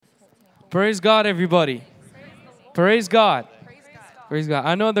Praise God, everybody. Praise God. Praise God.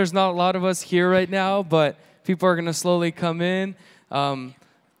 I know there's not a lot of us here right now, but people are going to slowly come in. We're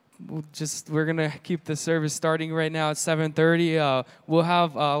going to keep the service starting right now at 7:30. We'll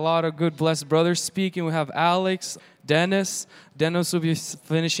have a lot of good blessed brothers speaking. We'll have Alex, Dennis. Dennis will be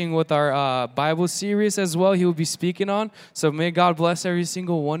finishing with our Bible series as well. He will be speaking on. So may God bless every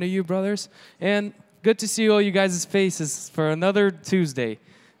single one of you, brothers. And good to see all you guys' faces for another Tuesday.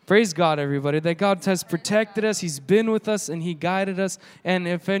 Praise God, everybody, that God has protected us. He's been with us, and He guided us. And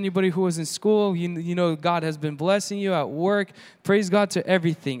if anybody who was in school, you know God has been blessing you at work. Praise God to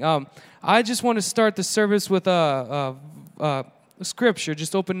everything. I just want to start the service with a scripture,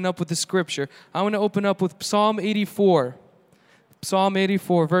 just opening up with the scripture. I want to open up with Psalm 84. Psalm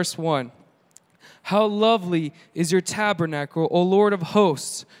 84, verse 1. How lovely is your tabernacle, O Lord of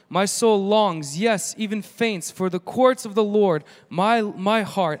hosts. My soul longs, yes, even faints, for the courts of the Lord. My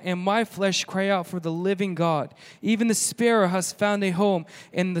heart and my flesh cry out for the living God. Even the sparrow has found a home,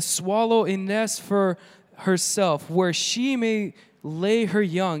 and the swallow a nest for herself, where she may lay her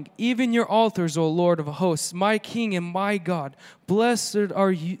young. Even your altars, O Lord of hosts, my King and my God. Blessed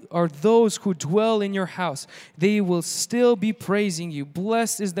are those who dwell in your house. They will still be praising you.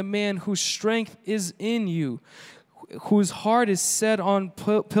 Blessed is the man whose strength is in you, whose heart is set on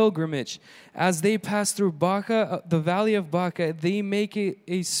pilgrimage. As they pass through Baca, the valley of Baca, they make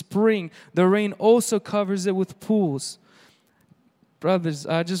a spring. The rain also covers it with pools. Brothers,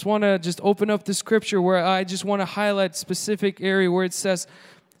 I just want to open up the scripture where I just want to highlight a specific area where it says,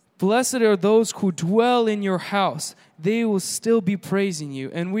 blessed are those who dwell in your house. They will still be praising you.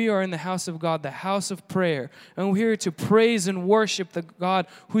 And we are in the house of God, the house of prayer. And we're here to praise and worship the God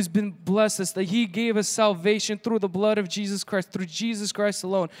who's been blessed us, that He gave us salvation through the blood of Jesus Christ, through Jesus Christ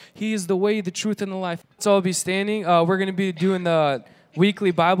alone. He is the way, the truth, and the life. So I'll be standing. We're going to be doing the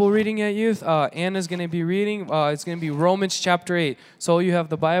weekly Bible reading at youth. Anna's going to be reading. It's going to be Romans chapter 8. So you have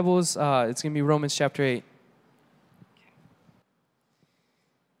the Bibles. It's going to be Romans chapter 8.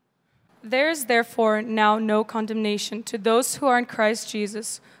 There is therefore now no condemnation to those who are in Christ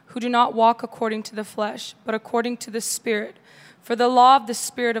Jesus, who do not walk according to the flesh, but according to the Spirit. For the law of the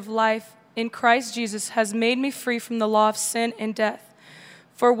Spirit of life in Christ Jesus has made me free from the law of sin and death.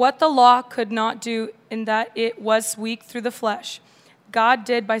 For what the law could not do in that it was weak through the flesh, God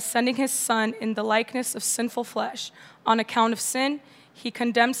did by sending His Son in the likeness of sinful flesh. On account of sin, He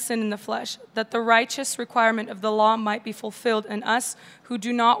condemned sin in the flesh, that the righteous requirement of the law might be fulfilled in us who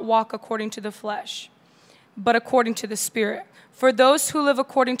do not walk according to the flesh, but according to the Spirit. For those who live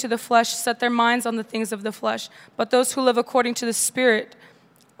according to the flesh set their minds on the things of the flesh, but those who live according to the Spirit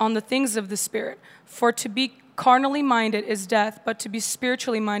on the things of the Spirit. For to be carnally minded is death, but to be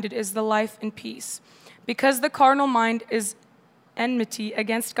spiritually minded is the life and peace. Because the carnal mind is enmity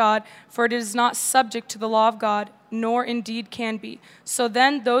against God, for it is not subject to the law of God, nor indeed can be. So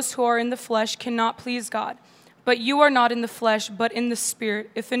then those who are in the flesh cannot please God. But you are not in the flesh, but in the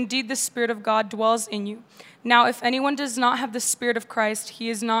Spirit, if indeed the Spirit of God dwells in you. Now if anyone does not have the Spirit of Christ, he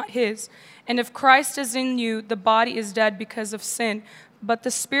is not his. And if Christ is in you, the body is dead because of sin, but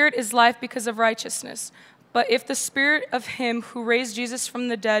the Spirit is life because of righteousness. But if the Spirit of Him who raised Jesus from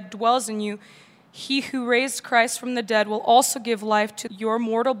the dead dwells in you, He who raised Christ from the dead will also give life to your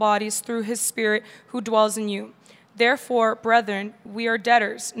mortal bodies through His Spirit who dwells in you. Therefore, brethren, we are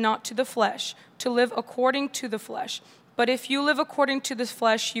debtors, not to the flesh, to live according to the flesh. But if you live according to the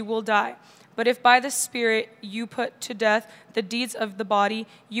flesh, you will die. But if by the Spirit you put to death the deeds of the body,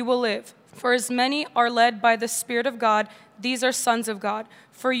 you will live. For as many are led by the Spirit of God, these are sons of God.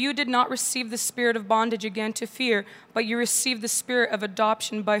 For you did not receive the spirit of bondage again to fear, but you received the Spirit of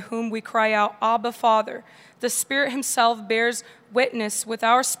adoption, by whom we cry out, Abba, Father. The Spirit Himself bears witness with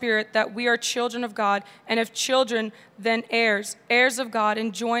our spirit that we are children of God, and if children, then heirs, heirs of God,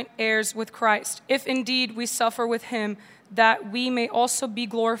 and joint heirs with Christ, if indeed we suffer with Him, that we may also be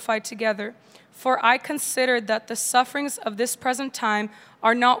glorified together. For I consider that the sufferings of this present time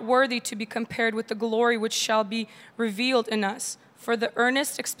are not worthy to be compared with the glory which shall be revealed in us. For the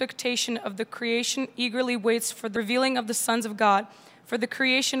earnest expectation of the creation eagerly waits for the revealing of the sons of God. For the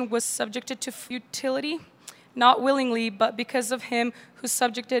creation was subjected to futility, not willingly, but because of Him who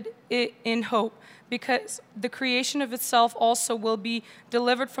subjected it in hope, because the creation of itself also will be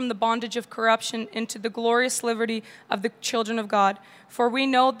delivered from the bondage of corruption into the glorious liberty of the children of God. For we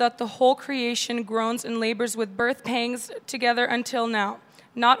know that the whole creation groans and labors with birth pangs together until now.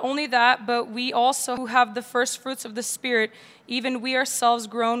 Not only that, but we also who have the first fruits of the Spirit, even we ourselves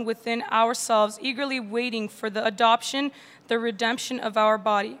groan within ourselves, eagerly waiting for the adoption, the redemption of our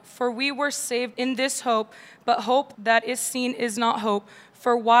body. For we were saved in this hope, but hope that is seen is not hope.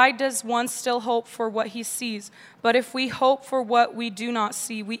 For why does one still hope for what he sees? But if we hope for what we do not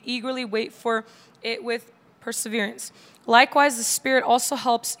see, we eagerly wait for it with perseverance. Likewise, the Spirit also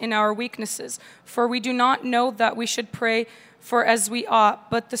helps in our weaknesses, for we do not know that we should pray for as we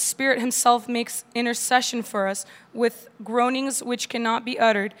ought, but the Spirit himself makes intercession for us with groanings which cannot be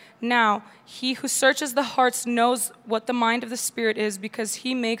uttered. Now, he who searches the hearts knows what the mind of the Spirit is, because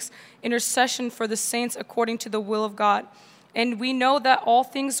he makes intercession for the saints according to the will of God. And we know that all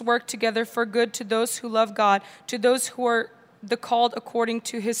things work together for good to those who love God, to those who are the called according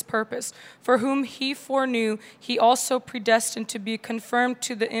to his purpose. For whom he foreknew, he also predestined to be conformed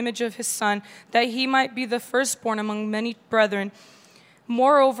to the image of his Son, that he might be the firstborn among many brethren.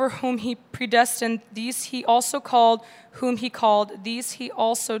 Moreover, whom he predestined, these he also called. Whom he called, these he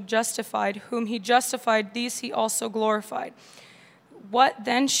also justified. Whom he justified, these he also glorified. What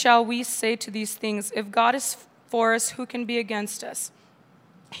then shall we say to these things? If God is for us, who can be against us?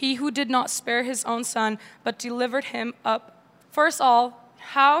 He who did not spare his own Son, but delivered him up. First of all,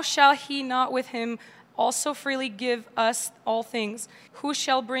 how shall he not with him also freely give us all things? Who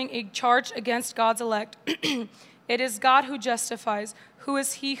shall bring a charge against God's elect? It is God who justifies. Who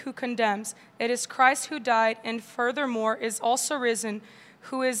is he who condemns? It is Christ who died, and furthermore is also risen,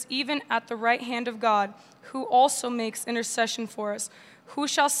 who is even at the right hand of God, who also makes intercession for us. Who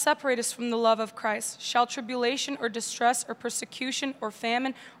shall separate us from the love of Christ? Shall tribulation or distress or persecution or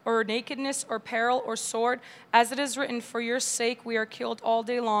famine or nakedness or peril or sword? As it is written, for your sake we are killed all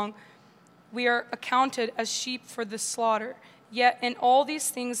day long. We are accounted as sheep for the slaughter. Yet in all these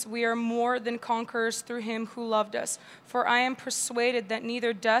things we are more than conquerors through him who loved us. For I am persuaded that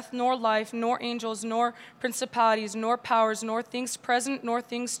neither death nor life, nor angels, nor principalities, nor powers, nor things present, nor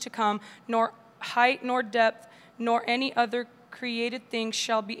things to come, nor height, nor depth, nor any other created things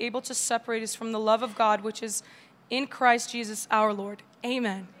shall be able to separate us from the love of God, which is in Christ Jesus our Lord.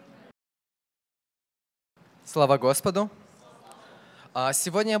 Amen. Слава Господу!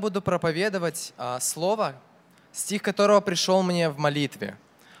 Сегодня я буду проповедовать слово, стих которого пришел мне в молитве.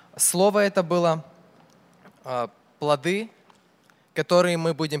 Слово это было плоды, которые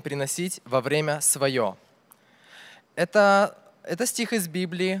мы будем приносить во время свое. Это стих из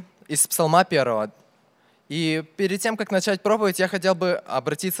Библии, из Псалма 1. И перед тем, как начать проповедь, я хотел бы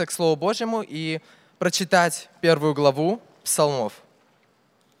обратиться к Слову Божьему и прочитать 1 главу Псалмов.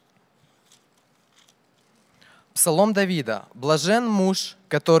 Псалом Давида. «Блажен муж,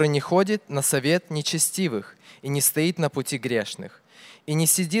 который не ходит на совет нечестивых и не стоит на пути грешных, и не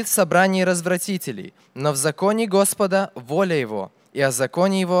сидит в собрании развратителей, но в законе Господа воля его, и о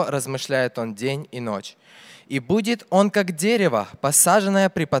законе его размышляет он день и ночь. И будет он, как дерево, посаженное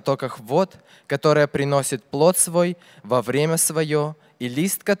при потоках вод, которое приносит плод свой во время свое, и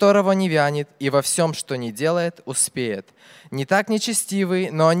лист которого не вянет, и во всем, что не делает, успеет. Не так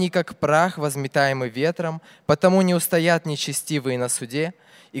нечестивые, но они, как прах, возметаемый ветром, потому не устоят нечестивые на суде,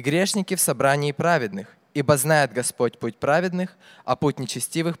 и грешники в собрании праведных. Ибо знает Господь путь праведных, а путь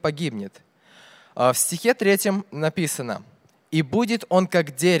нечестивых погибнет». В стихе 3 написано: «И будет он,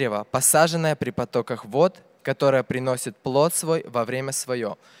 как дерево, посаженное при потоках вод, которое приносит плод свой во время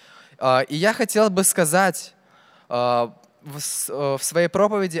свое». И я хотел бы сказать в своей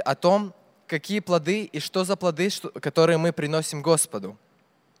проповеди о том, какие плоды и что за плоды, которые мы приносим Господу.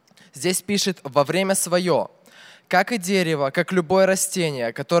 Здесь пишет «во время свое». Как и дерево, как любое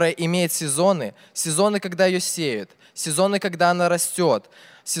растение, которое имеет сезоны, когда ее сеют, сезоны, когда она растет,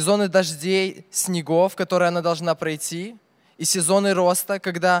 сезоны дождей, снегов, которые она должна пройти, и сезоны роста,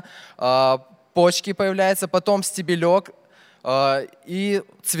 когда почки появляются, потом стебелек, и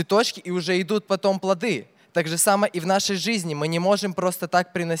цветочки, и уже идут потом плоды. Так же самое и в нашей жизни. Мы не можем просто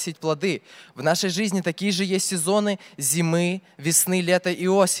так приносить плоды. В нашей жизни такие же есть сезоны зимы, весны, лета и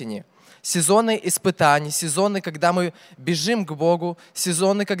осени. Сезоны испытаний, сезоны, когда мы бежим к Богу,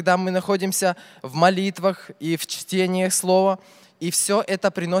 сезоны, когда мы находимся в молитвах и в чтениях Слова. И все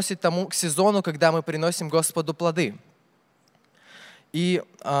это приносит тому к сезону, когда мы приносим Господу плоды. И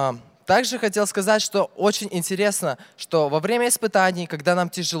также хотел сказать, что очень интересно, что во время испытаний, когда нам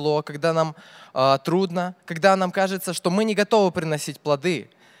тяжело, когда нам трудно, когда нам кажется, что мы не готовы приносить плоды,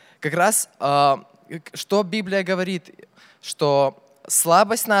 как раз что Библия говорит, что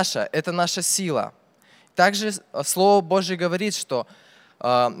слабость наша – это наша сила. Также Слово Божье говорит, что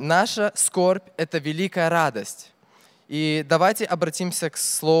наша скорбь – это великая радость. И давайте обратимся к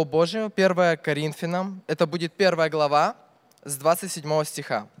Слову Божьему, 1 Коринфянам, это будет 1 глава, с 27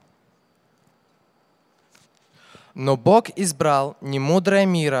 стиха. Но Бог избрал немудрое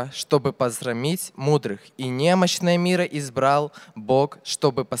мира, чтобы посрамить мудрых, и немощное мира избрал Бог,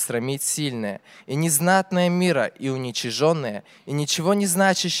 чтобы посрамить сильное, и незнатное мира, и уничиженное, и ничего не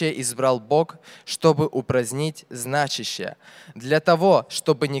значащее избрал Бог, чтобы упразднить значащее, для того,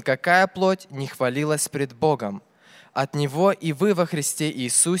 чтобы никакая плоть не хвалилась пред Богом. От Него и вы во Христе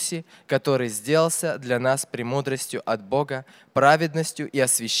Иисусе, который сделался для нас премудростью от Бога, праведностью и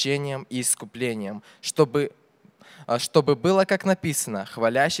освящением и искуплением, чтобы было, как написано,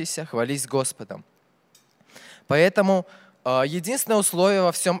 хвалящийся, хвались Господом. Поэтому единственное условие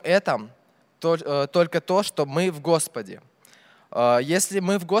во всем этом только то, что мы в Господе. Если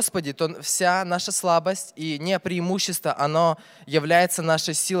мы в Господе, то вся наша слабость и не преимущество, оно является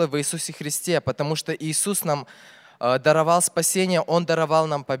нашей силой в Иисусе Христе, потому что Иисус нам даровал спасение, Он даровал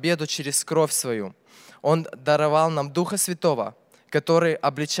нам победу через кровь Свою. Он даровал нам Духа Святого, который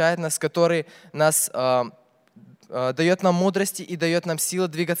обличает нас, который нас дает нам мудрости и дает нам силы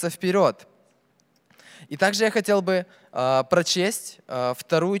двигаться вперед. И также я хотел бы прочесть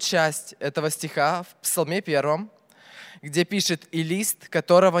вторую часть этого стиха в Псалме 1, где пишет «И лист,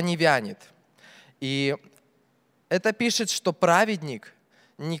 которого не вянет». И это пишет, что праведник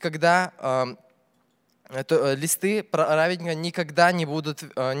никогда, листы праведника никогда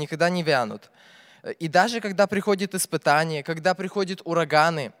не вянут. И даже когда приходят испытания, когда приходят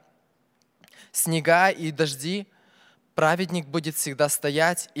ураганы, снега и дожди, праведник будет всегда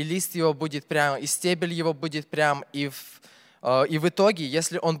стоять, и лист его будет прям, и стебель его будет прям, и в итоге,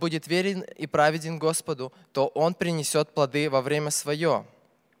 если он будет верен и праведен Господу, то он принесет плоды во время свое.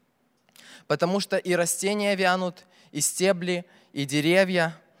 Потому что и растения вянут, и стебли, и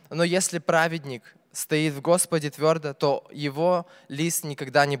деревья, но если праведник стоит в Господе твердо, то его лист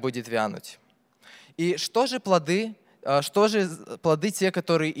никогда не будет вянуть. И что же плоды те,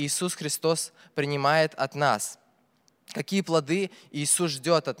 которые Иисус Христос принимает от нас? Какие плоды Иисус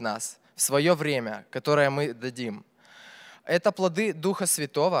ждет от нас в свое время, которое мы дадим? Это плоды Духа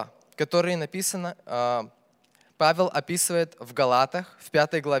Святого, которые написано, Павел описывает в Галатах, в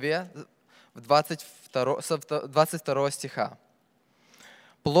 5 главе, 22 стиха.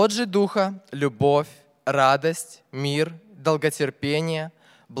 «Плод же Духа – любовь, радость, мир, долготерпение,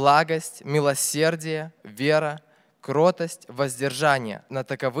 благость, милосердие, вера, кротость, воздержание. На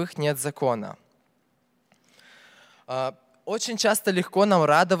таковых нет закона». Очень часто легко нам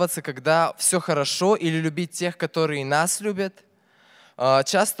радоваться, когда все хорошо, или любить тех, которые нас любят.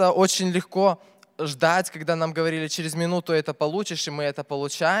 Часто очень легко ждать, когда нам говорили, через минуту это получишь, и мы это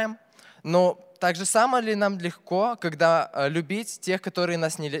получаем. Но так же само ли нам легко, когда любить тех, которые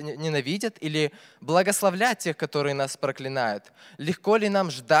нас ненавидят, или благословлять тех, которые нас проклинают? Легко ли нам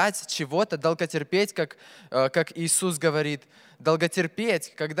ждать чего-то, долготерпеть, как Иисус говорит,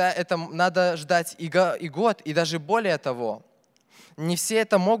 долготерпеть, когда это надо ждать и год, и даже более того? Не все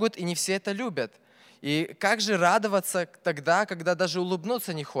это могут и не все это любят. И как же радоваться тогда, когда даже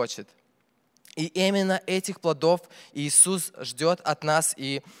улыбнуться не хочет? И именно этих плодов Иисус ждет от нас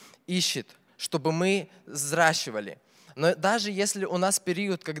и ищет, чтобы мы взращивали. Но даже если у нас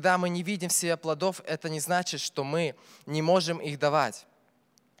период, когда мы не видим все плодов, это не значит, что мы не можем их давать.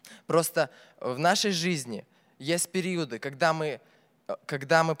 Просто в нашей жизни есть периоды, когда мы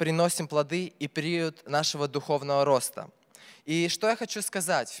приносим плоды, и период нашего духовного роста. И что я хочу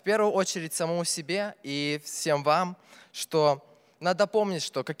сказать? В первую очередь самому себе и всем вам, что надо помнить,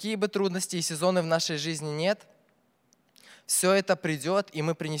 что какие бы трудности и сезоны в нашей жизни нет, все это придет, и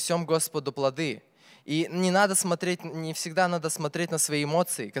мы принесем Господу плоды. И не всегда надо смотреть на свои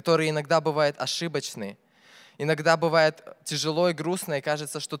эмоции, которые иногда бывают ошибочны. Иногда бывает тяжело и грустно, и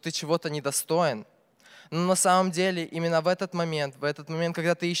кажется, что ты чего-то недостоин. Но на самом деле именно в этот момент,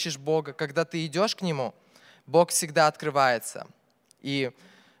 когда ты ищешь Бога, когда ты идешь к Нему, Бог всегда открывается. И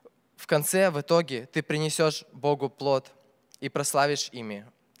в конце, в итоге, ты принесешь Богу плод и прославишь имя.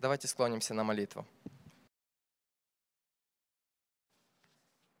 Давайте склонимся на молитву.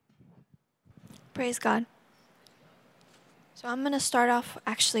 Praise God. So I'm going to start off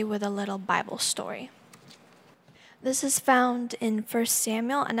actually with a little Bible story. This is found in 1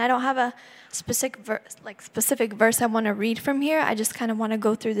 Samuel, and I don't have a specific verse I want to read from here. I just kind of want to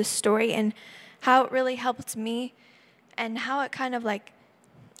go through this story and how it really helped me, and how it kind of like,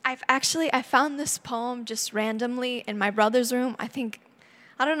 I found this poem just randomly in my brother's room.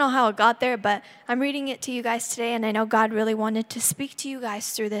 I don't know how it got there, but I'm reading it to you guys today, and I know God really wanted to speak to you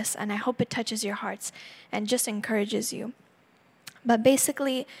guys through this, and I hope it touches your hearts and just encourages you. But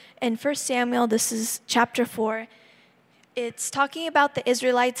basically, in 1 Samuel, this is chapter 4, it's talking about the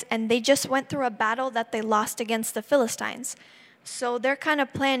Israelites, and they just went through a battle that they lost against the Philistines. So their kind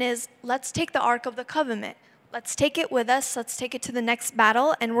of plan is, let's take the Ark of the Covenant. let's take it with us. Let's take it to the next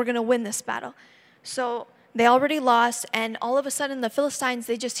battle, and we're going to win this battle. So they already lost, and all of a sudden the Philistines,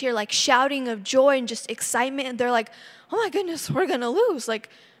 they just hear like shouting of joy and just excitement, and they're like, oh my goodness, we're going to lose. Like,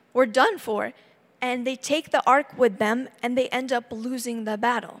 we're done for. And they take the ark with them, and they end up losing the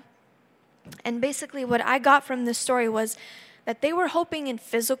battle. And basically what I got from this story was that they were hoping in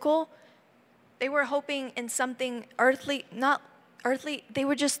physical, they were hoping in something earthly, not earthly,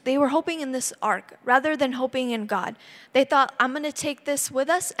 they were hoping in this ark rather than hoping in God. They thought, I'm going to take this with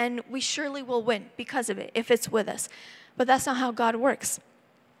us and we surely will win because of it, if it's with us. But that's not how God works.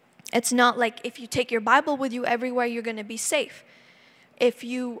 It's not like if you take your Bible with you everywhere, you're going to be safe. If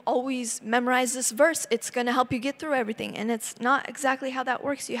you always memorize this verse, it's going to help you get through everything. And it's not exactly how that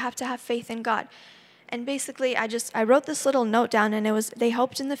works. You have to have faith in God. And basically, I wrote this little note down, and it was, they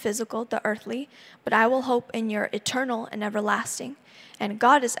hoped in the physical, the earthly, but I will hope in your eternal and everlasting. And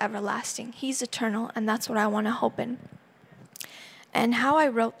God is everlasting. He's eternal, and that's what I want to hope in. And how I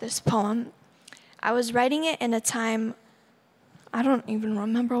wrote this poem, I was writing it in a time, I don't even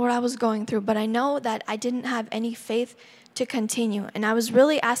remember what I was going through, but I know that I didn't have any faith to continue. And I was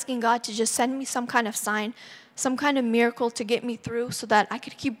really asking God to just send me some kind of sign, some kind of miracle to get me through so that I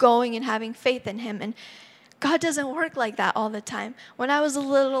could keep going and having faith in Him. And God doesn't work like that all the time. When I was a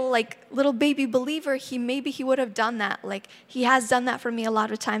little baby believer, maybe he would have done that. Like, He has done that for me a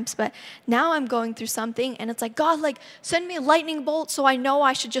lot of times. But now I'm going through something, and it's like, God, like, send me a lightning bolt so I know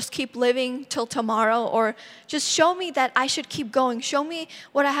I should just keep living till tomorrow, or just show me that I should keep going. Show me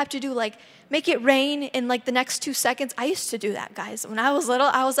what I have to do. Like, make it rain in like the next 2 seconds. I used to do that, guys. When I was little,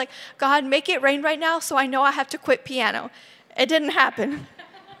 I was like, God, make it rain right now so I know I have to quit piano. It didn't happen.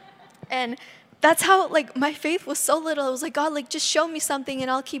 And that's how, like, my faith was so little. It was like, God, like, just show me something and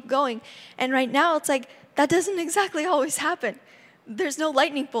I'll keep going. And right now it's like, that doesn't exactly always happen. There's no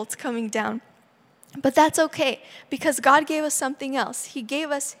lightning bolts coming down. But that's okay, because God gave us something else. He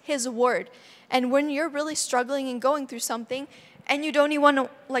gave us His word. And when you're really struggling and going through something, and you don't even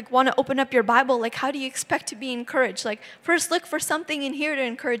want to open up your Bible, like, how do you expect to be encouraged? Like, first look for something in here to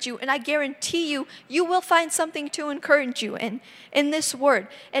encourage you, and I guarantee you, you will find something to encourage you in this word.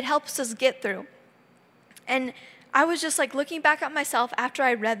 It helps us get through. And I was just like looking back at myself after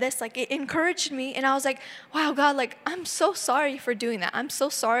I read this, like, it encouraged me, and I was like, wow, God, like, I'm so sorry for doing that. I'm so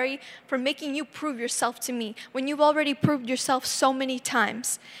sorry for making you prove yourself to me when you've already proved yourself so many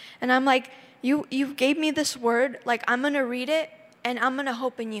times. And I'm like, you gave me this word, like, I'm going to read it, and I'm going to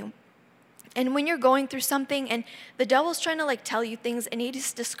hope in you. And when you're going through something and the devil's trying to like tell you things and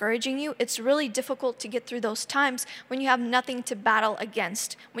he's discouraging you, it's really difficult to get through those times when you have nothing to battle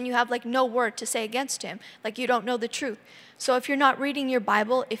against, when you have like no word to say against him, like you don't know the truth. So if you're not reading your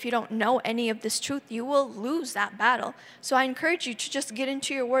Bible, if you don't know any of this truth, you will lose that battle. So I encourage you to just get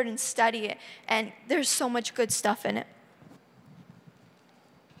into your word and study it. And there's so much good stuff in it.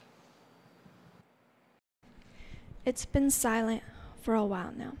 It's been silent for a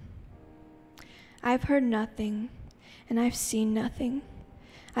while now. I've heard nothing, and I've seen nothing.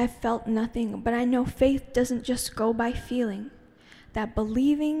 I've felt nothing, but I know faith doesn't just go by feeling, that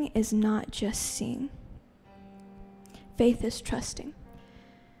believing is not just seeing. Faith is trusting.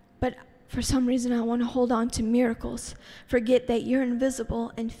 But for some reason, I want to hold on to miracles, forget that you're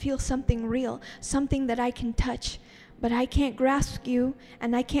invisible, and feel something real, something that I can touch, but I can't grasp you,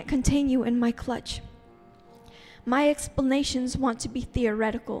 and I can't contain you in my clutch. My explanations want to be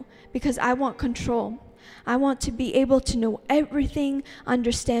theoretical because I want control. I want to be able to know everything,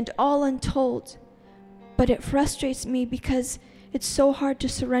 understand all untold. But it frustrates me because it's so hard to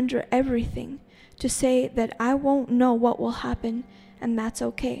surrender everything, to say that I won't know what will happen, and that's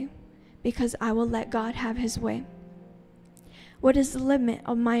okay, because I will let God have His way. What is the limit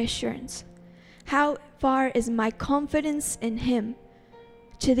of my assurance? How far is my confidence in Him?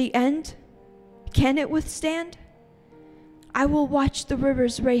 To the end? Can it withstand? I will watch the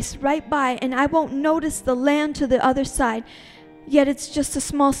rivers race right by, and I won't notice the land to the other side. Yet it's just a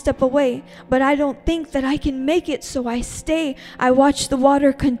small step away, but I don't think that I can make it, so I stay. I watch the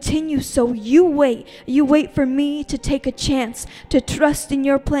water continue, so you wait. You wait for me to take a chance, to trust in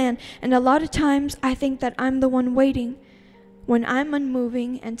your plan. And a lot of times I think that I'm the one waiting when I'm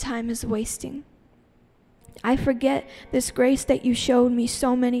unmoving and time is wasting. I forget this grace that you showed me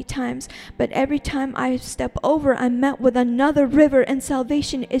so many times, but every time I step over, I'm met with another river, and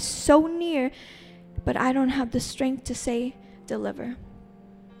salvation is so near, but I don't have the strength to say, deliver.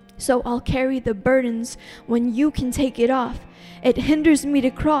 So I'll carry the burdens when you can take it off. It hinders me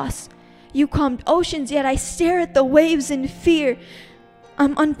to cross. You calmed oceans, yet I stare at the waves in fear.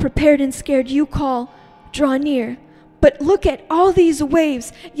 I'm unprepared and scared. You call, draw near. But look at all these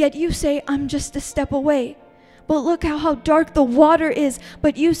waves, yet you say I'm just a step away. but look how dark the water is.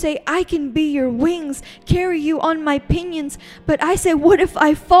 But you say, I can be your wings, carry you on my pinions. But I say, what if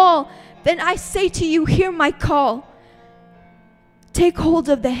I fall? Then I say to you, hear my call. Take hold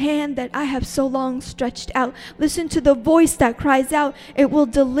of the hand that I have so long stretched out. Listen to the voice that cries out. It will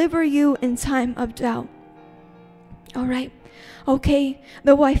deliver you in time of doubt. All right. Okay.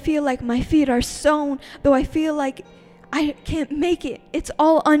 Though I feel like my feet are sown, though I feel like I can't make it, it's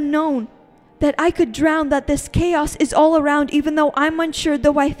all unknown. That I could drown, that this chaos is all around, even though I'm unsure,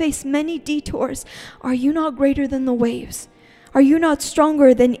 though I face many detours. Are you not greater than the waves? Are you not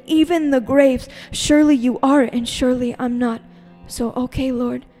stronger than even the graves? Surely you are, and surely I'm not. So, okay,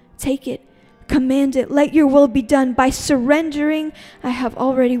 Lord, take it, command it, let your will be done. By surrendering, I have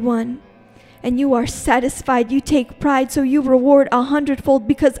already won. And you are satisfied, you take pride, so you reward 100-fold,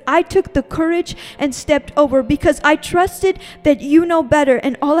 because I took the courage and stepped over, because I trusted that you know better,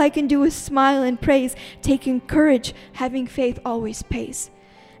 and all I can do is smile and praise. Taking courage, having faith always pays.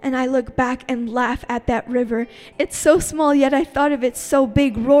 And I look back and laugh at that river. It's so small, yet I thought of it so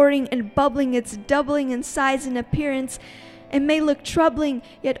big, roaring and bubbling. It's doubling in size and appearance. It may look troubling,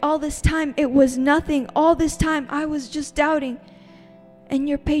 yet all this time it was nothing. All this time I was just doubting. And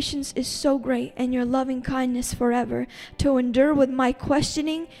your patience is so great, and your loving kindness forever, to endure with my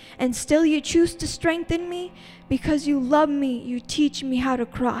questioning, and still you choose to strengthen me. Because you love me, you teach me how to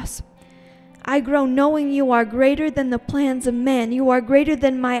cross. I grow knowing you are greater than the plans of man. You are greater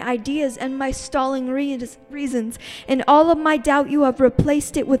than my ideas and my stalling reasons. In all of my doubt, you have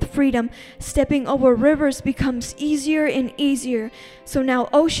replaced it with freedom. Stepping over rivers becomes easier and easier. So now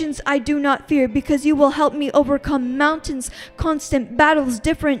oceans I do not fear, because you will help me overcome mountains, constant battles,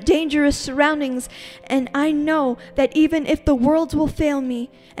 different dangerous surroundings. And I know that even if the world will fail me,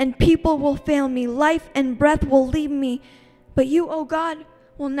 and people will fail me, life and breath will leave me, but you, oh God,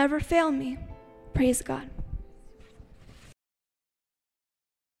 will never fail me. Praise God.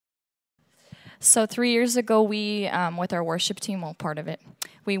 So 3 years ago, we, with our worship team, well, part of it,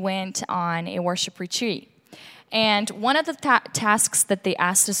 we went on a worship retreat. And one of the tasks that they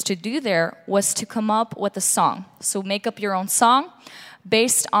asked us to do there was to come up with a song. So make up your own song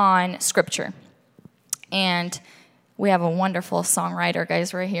based on scripture. And we have a wonderful songwriter,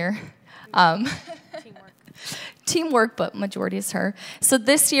 guys, right here. Teamwork, but majority is her. So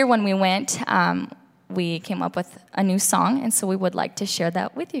this year when we went, we came up with a new song, and so we would like to share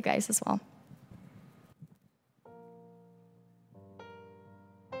that with you guys as well.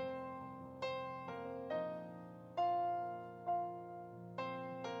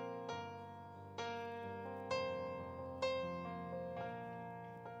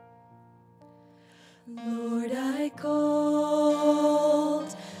 Lord, I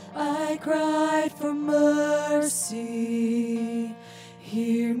called, I cried for mercy.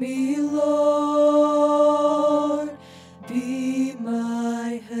 Hear me, Lord, be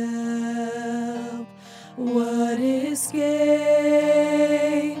my help. What is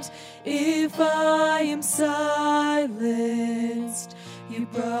gained if I am silenced? You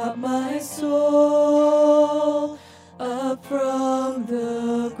brought my soul up from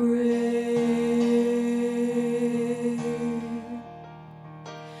the grave.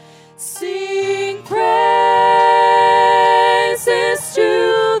 Sing praises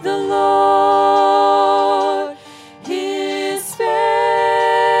to the Lord. His favor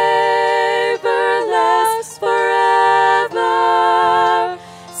lasts forever.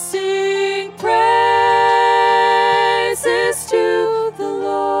 Sing praises to the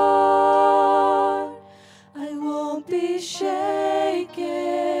Lord. I won't be shaken.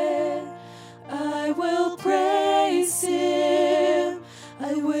 I will praise Him.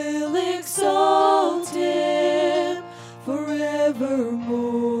 I will exalt Him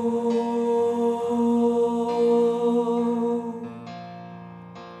forevermore.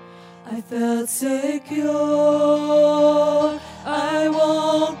 I felt secure. I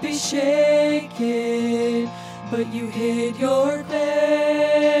won't be shaken. But you hid your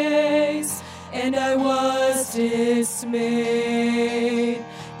face, and I was dismayed.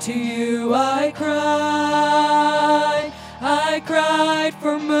 To you I cried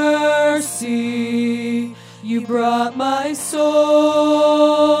for mercy. You brought my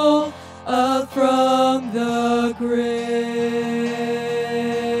soul up from the grave.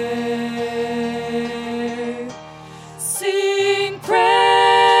 Sing praises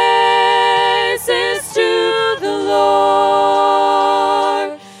to the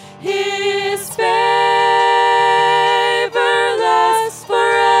Lord. His favor lasts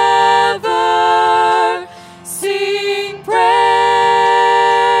forever. Sing praises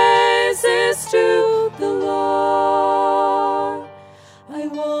to the Lord.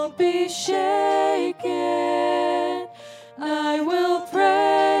 won't be shaken. I will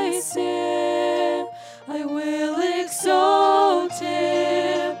praise Him. I will exalt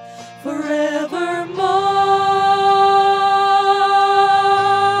Him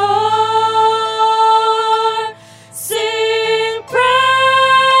forevermore. Sing praises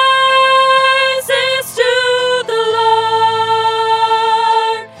to the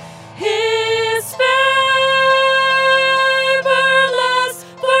Lord. His favor lasts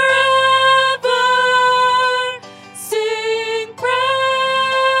forever. Sing praises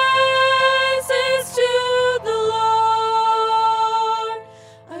to the Lord.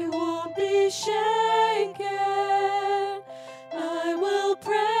 I won't be shaken. I will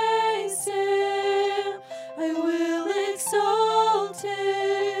praise Him. I will exalt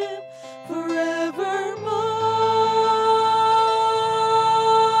Him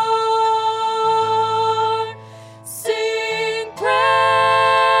forevermore. Sing praises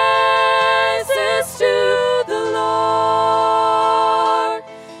to the Lord.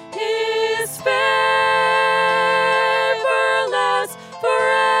 His favor lasts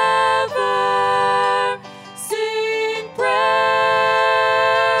forever. Sing praises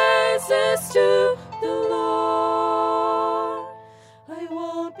to the Lord. I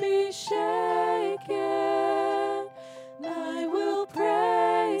won't be shaken. I will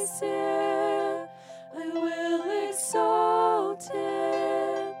praise Him. I will exalt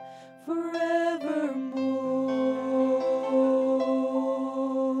Him forevermore.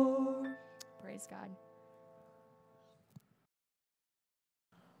 Praise God.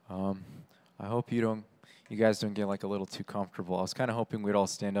 I hope you guys don't get like a little too comfortable. I was kind of hoping we'd all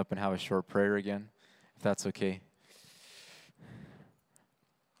stand up and have a short prayer again, if that's okay.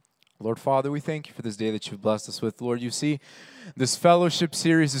 Lord Father, we thank you for this day that you've blessed us with. Lord, you see, this fellowship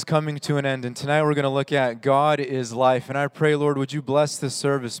series is coming to an end, and tonight we're going to look at God is life. And I pray, Lord, would you bless this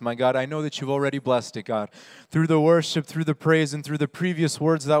service, my God? I know that you've already blessed it, God. Through the worship, through the praise, and through the previous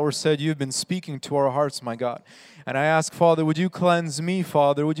words that were said, you've been speaking to our hearts, my God. And I ask, Father, would you cleanse me,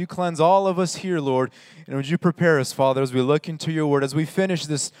 Father? Would you cleanse all of us here, Lord? And would you prepare us, Father, as we look into your word, as we finish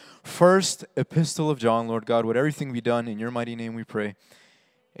this first epistle of John, Lord God, would everything be done in your mighty name we pray.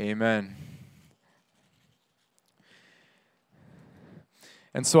 Amen.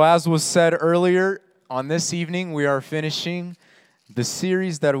 And so as was said earlier, on this evening we are finishing the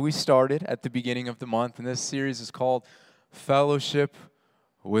series that we started at the beginning of the month. And this series is called Fellowship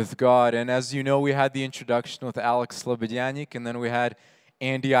with God. And as you know, we had the introduction with Alex Slobodyanik, and then we had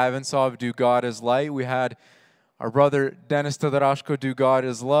Andy Ivansov do God is Light. We had our brother Dennis Todarashko do God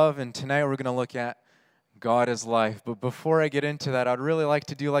is Love. And tonight we're going to look at God is life. But before I get into that, I'd really like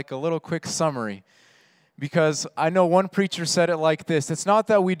to do like a little quick summary, because I know one preacher said it like this: it's not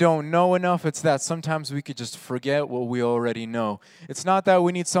that we don't know enough, it's that sometimes we could just forget what we already know. It's not that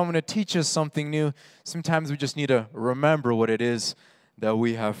we need someone to teach us something new, sometimes we just need to remember what it is that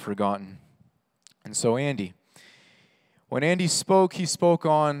we have forgotten. And so Andy, when Andy spoke, he spoke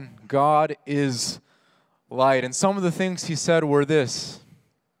on God is light. And some of the things he said were this: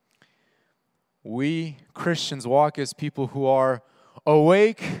 we Christians walk as people who are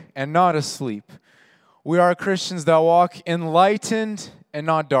awake and not asleep. We are Christians that walk enlightened and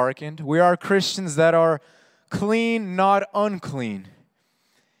not darkened. We are Christians that are clean, not unclean.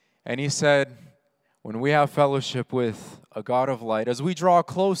 And he said, when we have fellowship with a God of light, as we draw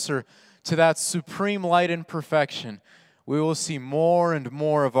closer to that supreme light and perfection, we will see more and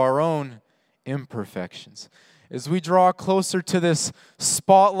more of our own imperfections. As we draw closer to this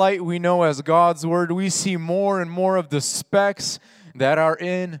spotlight we know as God's Word, we see more and more of the specks that are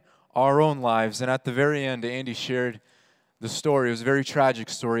in our own lives. And at the very end, Andy shared the story. It was a very tragic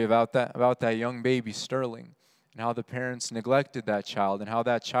story about that young baby, Sterling, and how the parents neglected that child and how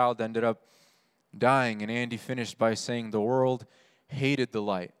that child ended up dying. And Andy finished by saying the world hated the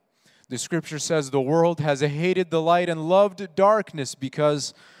light. The scripture says the world has hated the light and loved darkness,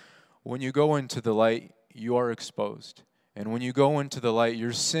 because when you go into the light, you are exposed. And when you go into the light,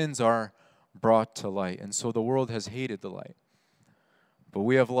 your sins are brought to light. And so the world has hated the light. But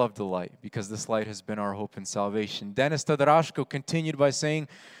we have loved the light, because this light has been our hope and salvation. Dennis Todarashko continued by saying,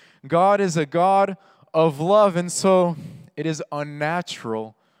 God is a God of love, and so it is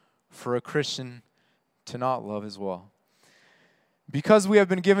unnatural for a Christian to not love as well. Because we have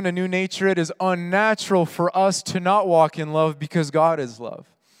been given a new nature, it is unnatural for us to not walk in love, because God is love.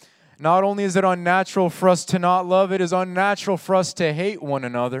 Not only is it unnatural for us to not love, it is unnatural for us to hate one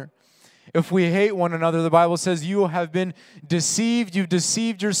another. If we hate one another, the Bible says you have been deceived, you've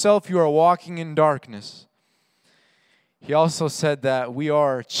deceived yourself, you are walking in darkness. He also said that we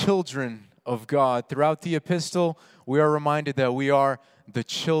are children of God. Throughout the epistle, we are reminded that we are the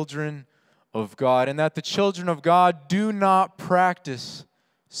children of God, and that the children of God do not practice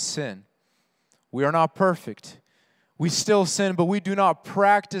sin. We are not perfect. We still sin, but we do not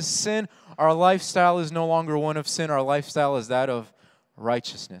practice sin. Our lifestyle is no longer one of sin. Our lifestyle is that of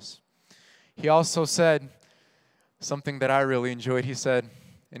righteousness. He also said something that I really enjoyed. He said,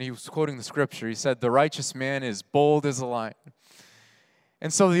 and he was quoting the scripture, he said, "The righteous man is bold as a lion."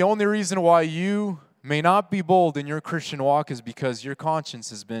 And so the only reason why you may not be bold in your Christian walk is because your conscience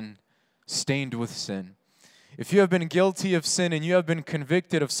has been stained with sin. If you have been guilty of sin and you have been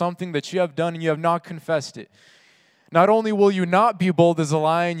convicted of something that you have done and you have not confessed it, not only will you not be bold as a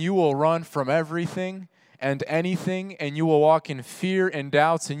lion, you will run from everything and anything, and you will walk in fear and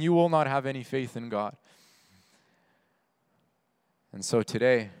doubts, and you will not have any faith in God. And so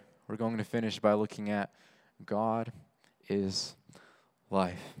today, we're going to finish by looking at God is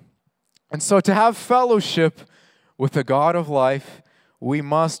life. And so to have fellowship with the God of life, we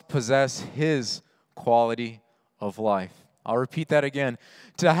must possess His quality of life. I'll repeat that again.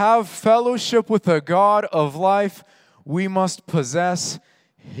 To have fellowship with the God of life, we must possess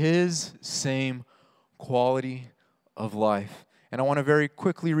His same quality of life. And I want to very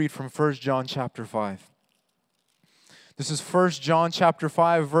quickly read from 1 John chapter 5. This is 1 John chapter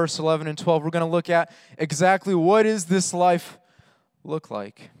 5, verse 11 and 12. We're going to look at exactly what does this life look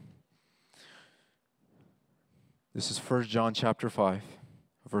like. This is 1 John chapter 5,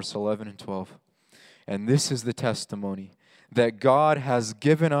 verse 11 and 12. And this is the testimony, that God has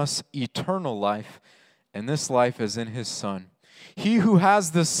given us eternal life, and this life is in His Son. He who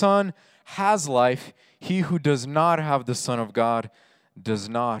has the Son has life. He who does not have the Son of God does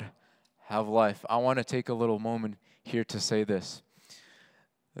not have life. I want to take a little moment here to say this.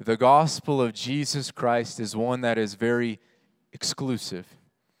 The gospel of Jesus Christ is one that is very exclusive.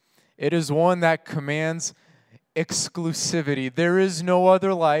 It is one that commands exclusivity. There is no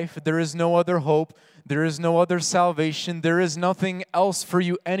other life. There is no other hope. There is no other salvation. There is nothing else for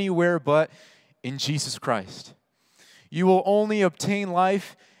you anywhere but in Jesus Christ. You will only obtain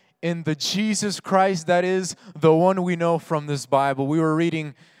life in the Jesus Christ that is the one we know from this Bible. We were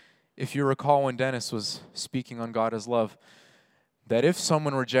reading, if you recall, when Dennis was speaking on God as love, that if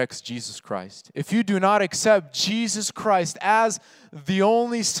someone rejects Jesus Christ, if you do not accept Jesus Christ as the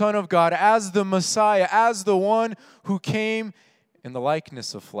only Son of God, as the Messiah, as the one who came in the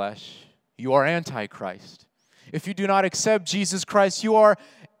likeness of flesh, you are anti-Christ. If you do not accept Jesus Christ, you are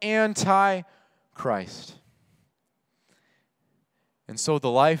anti-Christ. And so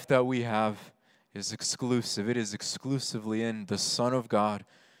the life that we have is exclusive. It is exclusively in the Son of God,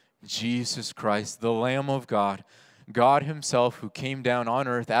 Jesus Christ, the Lamb of God, God Himself, who came down on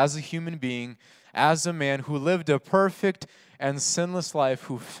earth as a human being, as a man who lived a perfect and sinless life,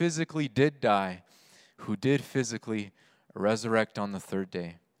 who physically did die, who did physically resurrect on the third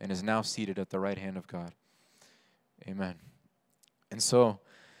day, and is now seated at the right hand of God. Amen. And so,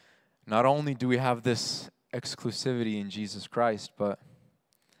 not only do we have this exclusivity in Jesus Christ, but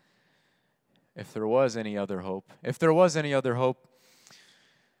if there was any other hope,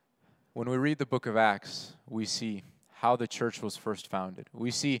 when we read the book of Acts, we see how the church was first founded. We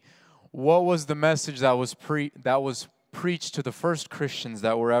see what was the message that was preached to the first Christians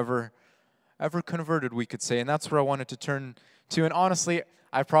that were ever converted, we could say. And that's where I wanted to turn to. And honestly,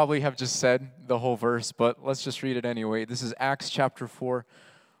 I probably have just said the whole verse, but let's just read it anyway. This is Acts chapter 4,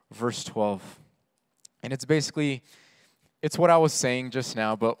 verse 12. And it's what I was saying just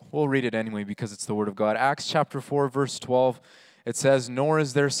now, but we'll read it anyway because it's the Word of God. Acts chapter 4, verse 12, it says, "Nor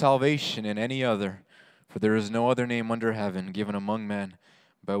is there salvation in any other, for there is no other name under heaven given among men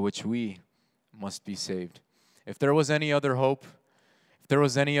by which we must be saved." If there was any other hope, if there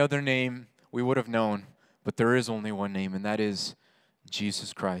was any other name, we would have known. But there is only one name, and that is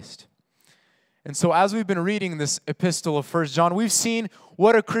Jesus Christ. And so as we've been reading this epistle of 1 John, we've seen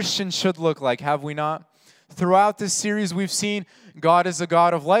what a Christian should look like, have we not? Throughout this series, we've seen God is a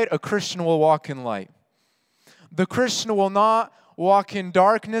God of light. A Christian will walk in light. The Christian will not walk in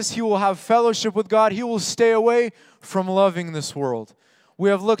darkness. He will have fellowship with God. He will stay away from loving this world. We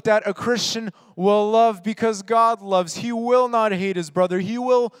have looked at a Christian will love because God loves. He will not hate his brother. He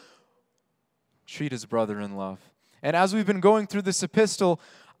will treat his brother in love. And as we've been going through this epistle,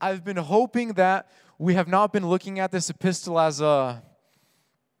 I've been hoping that we have not been looking at this epistle as a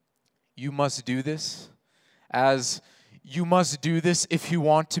you must do this, as you must do this if you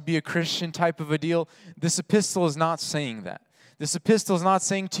want to be a Christian type of a deal. This epistle is not saying that. This epistle is not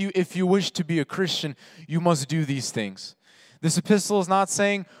saying to you, if you wish to be a Christian, you must do these things. This epistle is not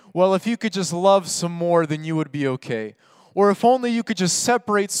saying, well, if you could just love some more, then you would be okay. Or if only you could just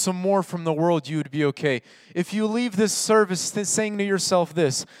separate some more from the world, you would be okay. If you leave this service saying to yourself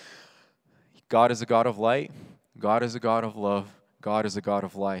this, God is a God of light, God is a God of love, God is a God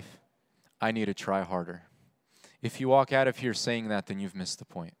of life, I need to try harder. If you walk out of here saying that, then you've missed the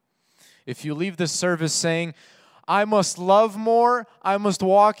point. If you leave this service saying, I must love more, I must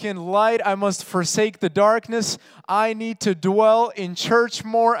walk in light, I must forsake the darkness, I need to dwell in church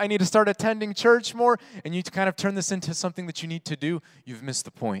more, I need to start attending church more, and you kind of turn this into something that you need to do, you've missed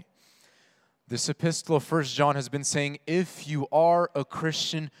the point. This epistle of 1 John has been saying, if you are a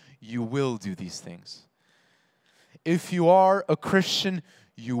Christian, you will do these things. If you are a Christian,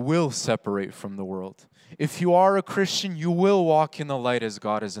 you will separate from the world. If you are a Christian, you will walk in the light as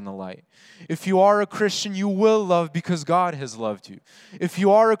God is in the light. If you are a Christian, you will love because God has loved you. If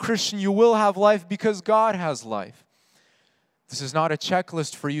you are a Christian, you will have life because God has life. This is not a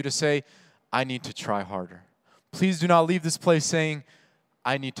checklist for you to say, I need to try harder. Please do not leave this place saying,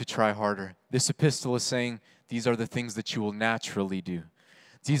 I need to try harder. This epistle is saying, these are the things that you will naturally do.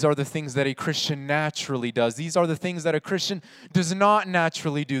 These are the things that a Christian naturally does. These are the things that a Christian does not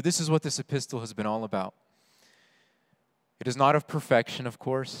naturally do. This is what this epistle has been all about. It is not of perfection, of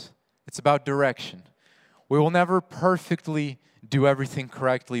course. It's about direction. We will never perfectly do everything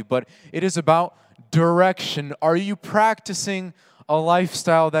correctly, but it is about direction. Are you practicing a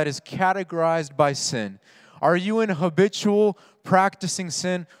lifestyle that is categorized by sin? Are you in habitual practicing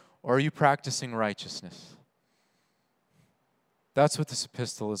sin, or are you practicing righteousness? That's what this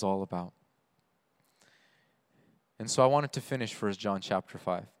epistle is all about. And so I wanted to finish 1 John chapter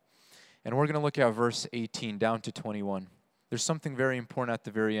 5. And we're going to look at verse 18 down to 21. There's something very important at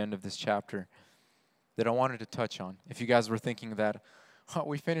the very end of this chapter that I wanted to touch on. If you guys were thinking that,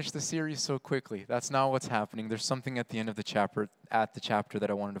 we finished the series so quickly. That's not what's happening. There's something at the end of the chapter, that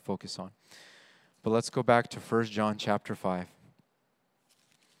I wanted to focus on. But let's go back to 1 John chapter 5.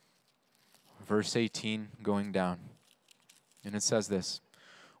 Verse 18 going down. And it says this,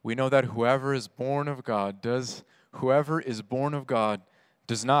 we know that whoever is born of God does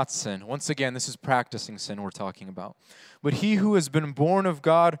not sin. Once again, this is practicing sin we're talking about. But he who has been born of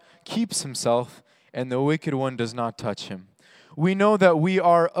God keeps himself, and the wicked one does not touch him. We know that we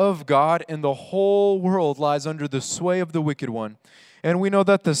are of God, and the whole world lies under the sway of the wicked one. And we know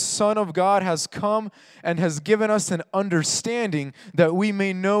that the Son of God has come and has given us an understanding that we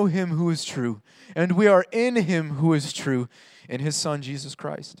may know him who is true. And we are in him who is true, in his Son, Jesus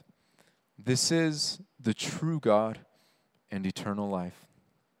Christ. This is the true God and eternal life.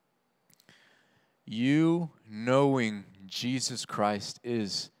 You knowing Jesus Christ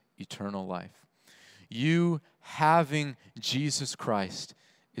is eternal life. You having Jesus Christ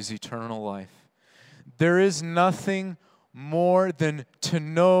is eternal life. There is nothing more than to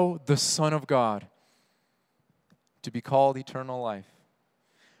know the Son of God, to be called eternal life.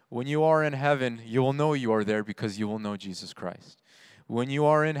 When you are in heaven, you will know you are there because you will know Jesus Christ. When you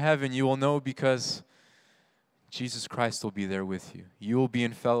are in heaven, you will know because Jesus Christ will be there with you. You will be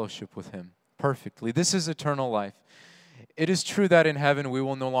in fellowship with him perfectly. This is eternal life. It is true that in heaven we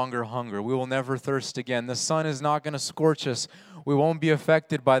will no longer hunger. We will never thirst again. The sun is not going to scorch us. We won't be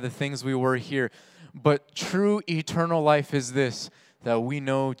affected by the things we were here. But true eternal life is this, that we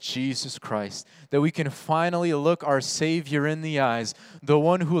know Jesus Christ, that we can finally look our Savior in the eyes, the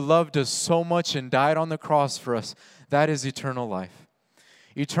one who loved us so much and died on the cross for us. That is eternal life.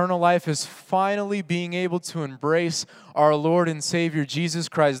 Eternal life is finally being able to embrace our Lord and Savior Jesus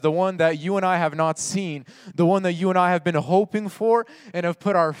Christ, the one that you and I have not seen, the one that you and I have been hoping for and have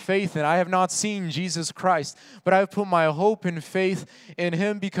put our faith in. I have not seen Jesus Christ, but I have put my hope and faith in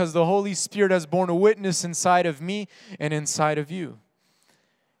him because the Holy Spirit has borne a witness inside of me and inside of you.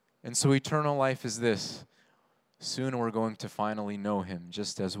 And so eternal life is this. Soon we're going to finally know him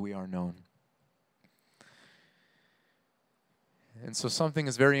just as we are known. And so something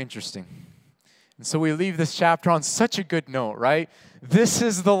is very interesting. And so we leave this chapter on such a good note, right? This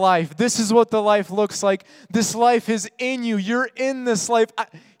is the life. This is what the life looks like. This life is in you. You're in this life.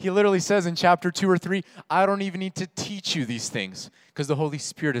 He literally says in chapter 2 or 3, I don't even need to teach you these things because the Holy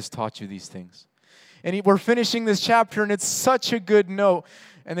Spirit has taught you these things. And we're finishing this chapter and it's such a good note.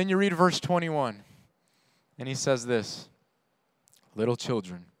 And then you read verse 21. And he says this, little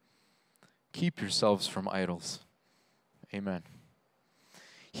children, keep yourselves from idols. Amen.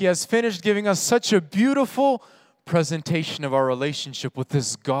 He has finished giving us such a beautiful presentation of our relationship with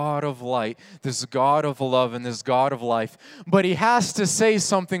this God of light, this God of love, and this God of life. But he has to say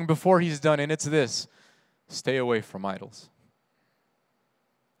something before he's done, and it's this. Stay away from idols.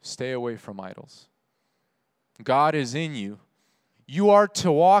 Stay away from idols. God is in you. You are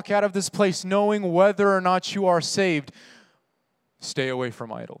to walk out of this place knowing whether or not you are saved. stay away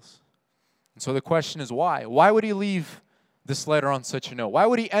from idols. And so the question is why? Why would he leave this letter on such a note? Why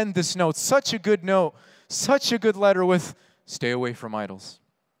would he end this note, such a good note, such a good letter with stay away from idols?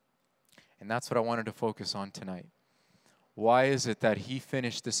 And that's what I wanted to focus on tonight. Why is it that he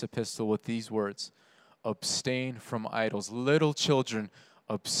finished this epistle with these words? Abstain from idols. Little children,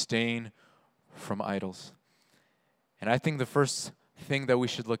 abstain from idols. And I think the first thing that we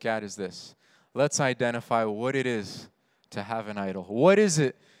should look at is this. Let's identify what it is to have an idol. What does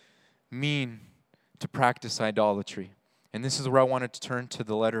it mean to practice idolatry? And this is where I wanted to turn to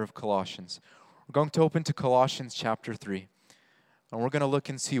the letter of Colossians. We're going to open to Colossians chapter 3. And we're going to look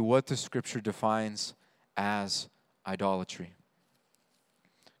and see what the scripture defines as idolatry.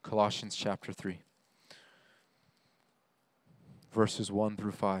 Colossians chapter 3. Verses 1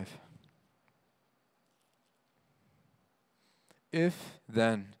 through 5. If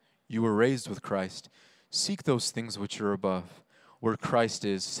then you were raised with Christ, seek those things which are above, where Christ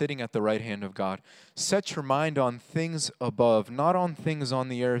is, sitting at the right hand of God. Set your mind on things above, not on things on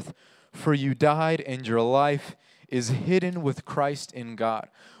the earth, for you died, and your life is hidden with Christ in God.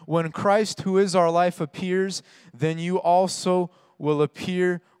 When Christ, who is our life, appears, then you also will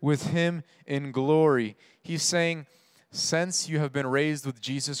appear with him in glory. He's saying, since you have been raised with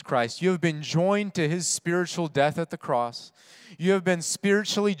Jesus Christ, you have been joined to his spiritual death at the cross. You have been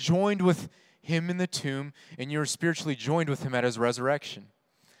spiritually joined with him in the tomb, and you're spiritually joined with him at his resurrection.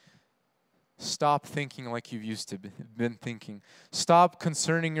 Stop thinking like you've used to been thinking. Stop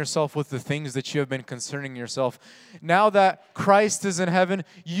concerning yourself with the things that you have been concerning yourself. Now that Christ is in heaven,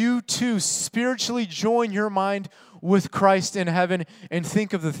 you too spiritually join your mind with Christ in heaven and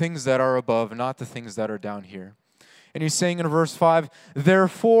think of the things that are above, not the things that are down here. And he's saying in verse 5,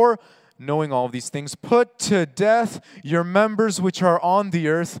 therefore, knowing all these things, put to death your members which are on the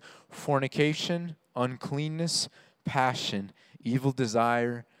earth, fornication, uncleanness, passion, evil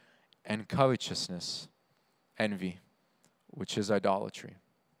desire, and covetousness, envy, which is idolatry.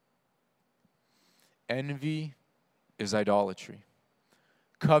 Envy is idolatry.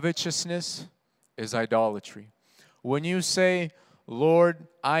 Covetousness is idolatry. When you say, Lord,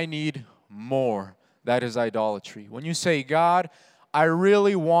 I need more, that is idolatry. When you say, God, I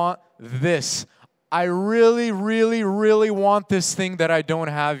really want this. I really, really, really want this thing that I don't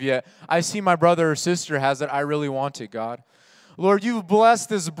have yet. I see my brother or sister has it. I really want it, God. Lord, you've blessed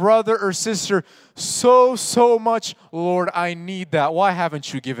this brother or sister so much. Lord, I need that. Why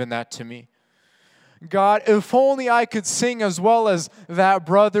haven't you given that to me? God, if only I could sing as well as that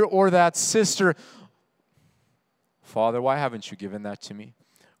brother or that sister. Father, why haven't you given that to me?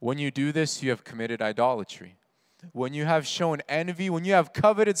 When you do this, you have committed idolatry. When you have shown envy, when you have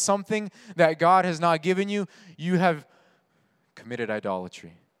coveted something that God has not given you, you have committed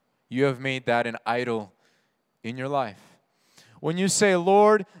idolatry. You have made that an idol in your life. When you say,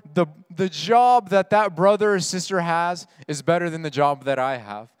 Lord, the job that brother or sister has is better than the job that I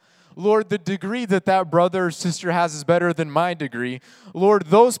have. Lord, the degree that brother or sister has is better than my degree. Lord,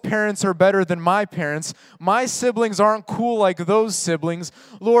 those parents are better than my parents. My siblings aren't cool like those siblings.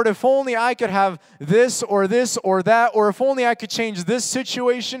 Lord, if only I could have this or that, or if only I could change this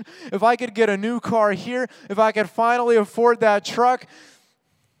situation, if I could get a new car here, if I could finally afford that truck.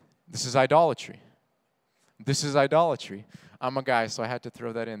 This is idolatry. This is idolatry. I'm a guy, so I had to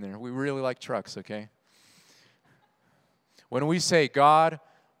throw that in there. We really like trucks, okay? When we say, God,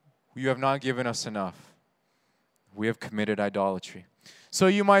 you have not given us enough, we have committed idolatry. So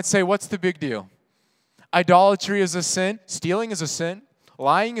you might say, what's the big deal? Idolatry is a sin. Stealing is a sin.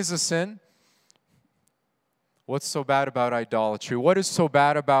 Lying is a sin. What's so bad about idolatry? What is so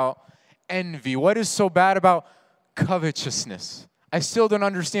bad about envy? What is so bad about covetousness? I still don't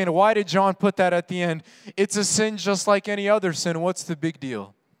understand. Why did John put that at the end? It's a sin just like any other sin. What's the big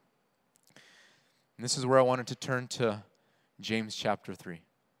deal? And this is where I wanted to turn to James chapter 3.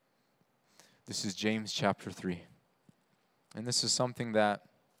 This is James chapter 3. And this is something that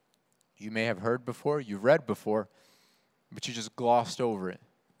you may have heard before, you've read before, but you just glossed over it.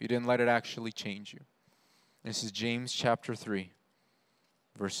 You didn't let it actually change you. This is James chapter 3,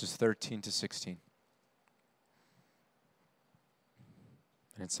 verses 13 to 16.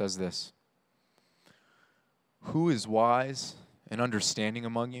 And it says this: who is wise and understanding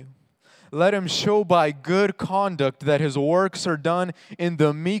among you? Let him show by good conduct that his works are done in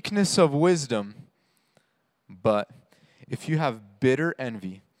the meekness of wisdom. But if you have bitter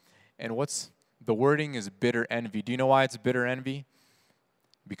envy, and the wording is bitter envy. Do you know why it's bitter envy?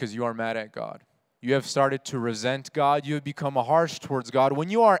 Because you are mad at God. You have started to resent God. You have become harsh towards God. When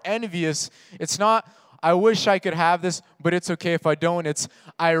you are envious, it's not, I wish I could have this, but it's okay if I don't. It's,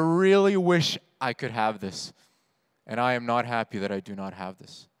 I really wish I could have this. and I am not happy that I do not have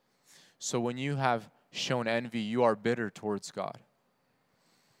this. So when you have shown envy, you are bitter towards God.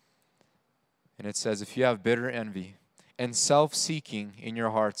 And it says, if you have bitter envy and self-seeking in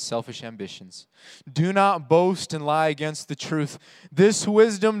your hearts, selfish ambitions, do not boast and lie against the truth. This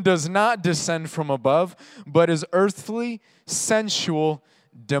wisdom does not descend from above, but is earthly, sensual,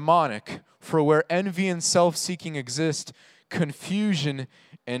 demonic. For where envy and self-seeking exist, confusion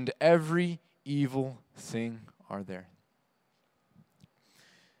and every evil thing are there.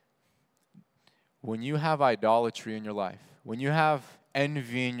 When you have idolatry in your life, when you have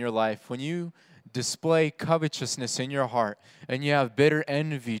envy in your life, when you display covetousness in your heart and you have bitter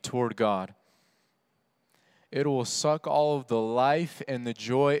envy toward God, it will suck all of the life and the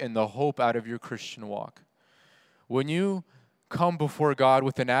joy and the hope out of your Christian walk. When you come before God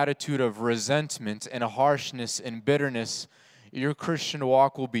with an attitude of resentment and harshness and bitterness, your Christian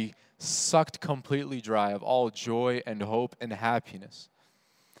walk will be sucked completely dry of all joy and hope and happiness.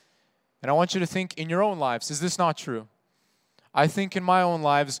 And I want you to think in your own lives, is this not true? I think in my own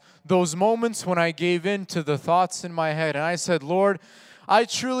lives, those moments when I gave in to the thoughts in my head and I said, Lord, I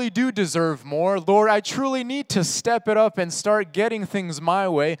truly do deserve more. Lord, I truly need to step it up and start getting things my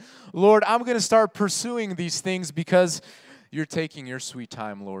way. Lord, I'm going to start pursuing these things because you're taking your sweet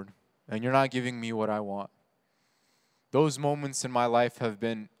time, Lord, and you're not giving me what I want. Those moments in my life have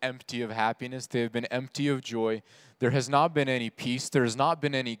been empty of happiness. They have been empty of joy. There has not been any peace. There has not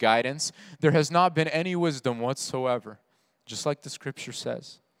been any guidance. There has not been any wisdom whatsoever, just like the scripture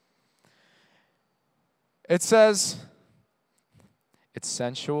says. It says it's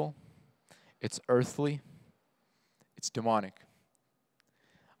sensual, it's earthly, it's demonic.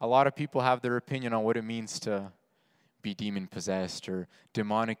 A lot of people have their opinion on what it means to be demon-possessed or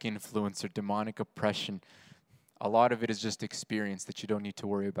demonic influence or demonic oppression. A lot of it is just experience that you don't need to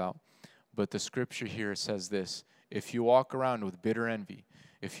worry about. But the scripture here says this: if you walk around with bitter envy,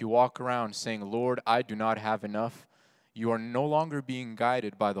 if you walk around saying, Lord, I do not have enough, you are no longer being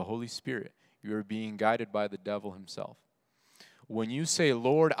guided by the Holy Spirit. You are being guided by the devil himself. When you say,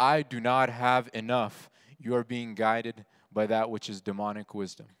 Lord, I do not have enough, you are being guided by that which is demonic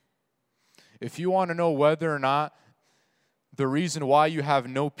wisdom. If you want to know whether or not the reason why you have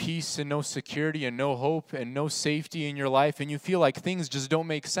no peace and no security and no hope and no safety in your life, and you feel like things just don't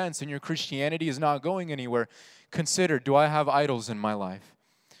make sense and your Christianity is not going anywhere, consider, do I have idols in my life?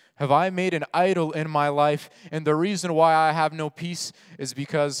 Have I made an idol in my life? And the reason why I have no peace is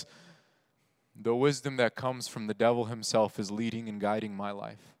because the wisdom that comes from the devil himself is leading and guiding my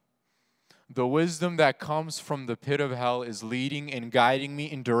life. The wisdom that comes from the pit of hell is leading and guiding me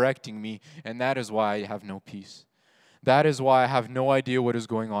and directing me, and that is why I have no peace. That is why I have no idea what is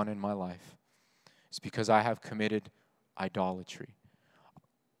going on in my life. It's because I have committed idolatry.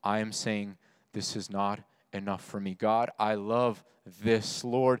 I am saying, this is not enough for me. God, I love this.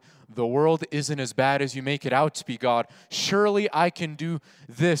 Lord, the world isn't as bad as you make it out to be, God. Surely I can do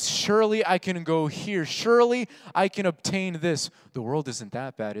this. Surely I can go here. Surely I can obtain this. The world isn't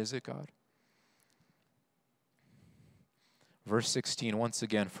that bad, is it, God? Verse 16, once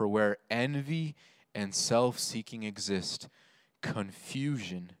again, for where envy and self-seeking exist,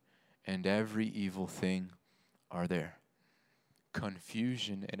 confusion and every evil thing are there.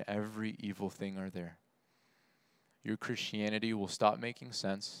 Confusion and every evil thing are there. Your Christianity will stop making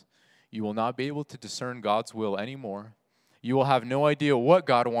sense. You will not be able to discern God's will anymore. You will have no idea what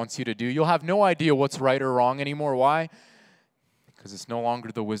God wants you to do. You'll have no idea what's right or wrong anymore. Why? Because it's no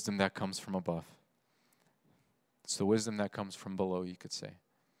longer the wisdom that comes from above. It's the wisdom that comes from below, you could say.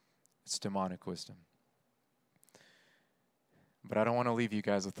 It's demonic wisdom. But I don't want to leave you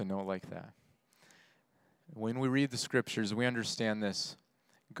guys with a note like that. When we read the scriptures, we understand this.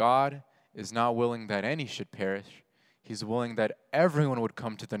 God is not willing that any should perish. He's willing that everyone would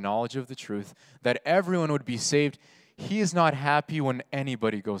come to the knowledge of the truth, that everyone would be saved. He is not happy when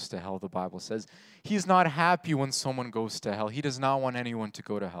anybody goes to hell, the Bible says. He's not happy when someone goes to hell. He does not want anyone to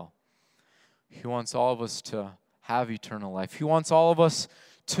go to hell. He wants all of us to have eternal life. He wants all of us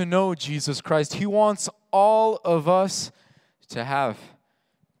to know Jesus Christ. He wants all of us to have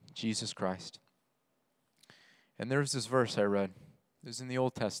Jesus Christ. And there's this verse I read. It was in the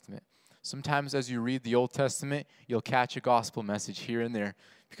Old Testament. Sometimes as you read the Old Testament, you'll catch a gospel message here and there,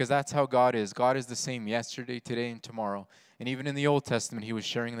 because that's how God is. God is the same yesterday, today, and tomorrow. And even in the Old Testament, he was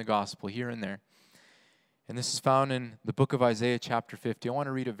sharing the gospel here and there. And this is found in the book of Isaiah chapter 50. I want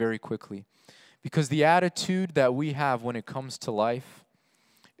to read it very quickly, because the attitude that we have when it comes to life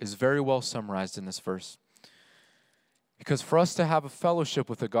is very well summarized in this verse. Because for us to have a fellowship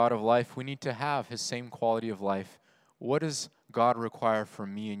with the God of life, we need to have his same quality of life. What does God require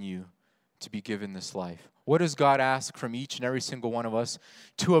from me and you to be given this life? What does God ask from each and every single one of us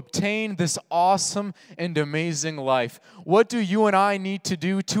to obtain this awesome and amazing life? What do you and I need to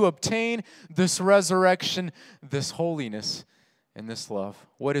do to obtain this resurrection, this holiness, and this love?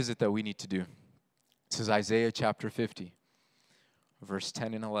 What is it that we need to do? This is Isaiah chapter 50, verse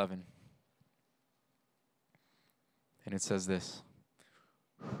 10 and 11. And it says this: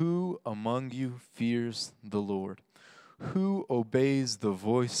 Who among you fears the Lord? Who obeys the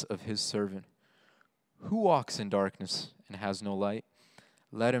voice of his servant? Who walks in darkness and has no light?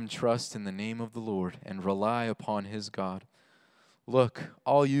 Let him trust in the name of the Lord and rely upon his God. Look,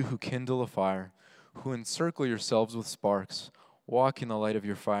 all you who kindle a fire, who encircle yourselves with sparks, walk in the light of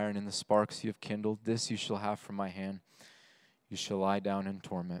your fire, and in the sparks you have kindled, this you shall have from my hand. You shall lie down in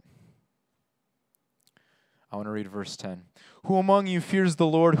torment. I want to read verse 10. Who among you fears the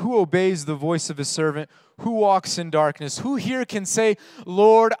Lord? Who obeys the voice of his servant? Who walks in darkness? Who here can say,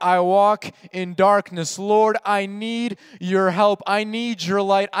 Lord, I walk in darkness. Lord, I need your help. I need your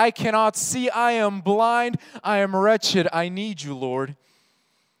light. I cannot see. I am blind. I am wretched. I need you, Lord.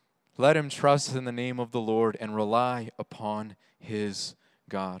 Let him trust in the name of the Lord and rely upon his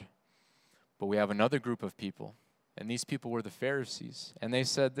God. But we have another group of people. And these people were the Pharisees. And they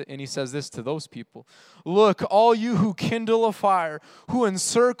said, and he says this to those people: Look, all you who kindle a fire, who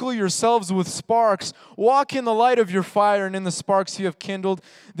encircle yourselves with sparks, walk in the light of your fire, and in the sparks you have kindled,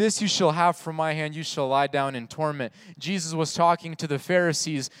 this you shall have from my hand. You shall lie down in torment. Jesus was talking to the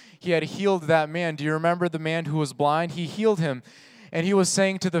Pharisees. He had healed that man. Do you remember the man who was blind? He healed him. And he was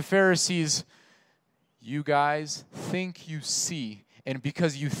saying to the Pharisees, you guys think you see. And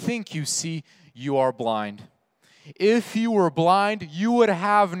because you think you see, you are blind. If you were blind, you would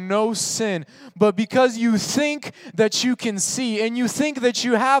have no sin. But because you think that you can see and you think that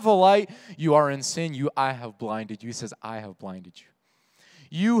you have a light, you are in sin. I have blinded you. He says, I have blinded you.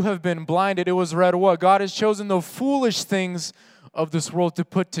 You have been blinded. It was read what? God has chosen the foolish things of this world to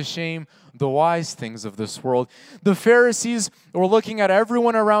put to shame the wise things of this world. The Pharisees were looking at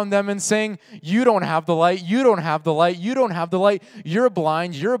everyone around them and saying, you don't have the light, you don't have the light, you don't have the light, you're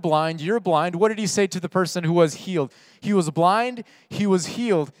blind, you're blind, you're blind. What did he say to the person who was healed? He was blind, he was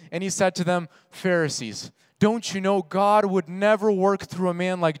healed, and he said to them, Pharisees, don't you know God would never work through a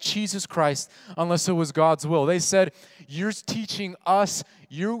man like Jesus Christ unless it was God's will? They said, you're teaching us,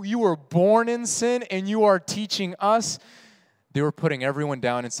 you were born in sin and you are teaching us. They were putting everyone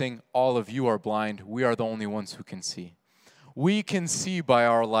down and saying, all of you are blind. We are the only ones who can see. We can see by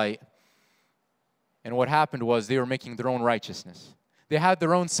our light. And what happened was they were making their own righteousness. They had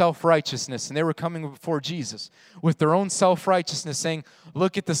their own self-righteousness, and they were coming before Jesus with their own self-righteousness, saying,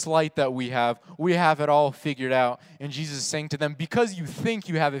 look at this light that we have. We have it all figured out. And Jesus is saying to them, because you think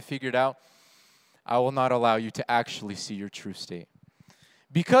you have it figured out, I will not allow you to actually see your true state.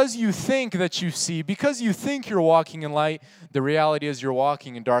 Because you think that you see, because you think you're walking in light, the reality is you're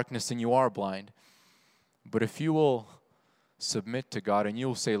walking in darkness and you are blind. But if you will submit to God and you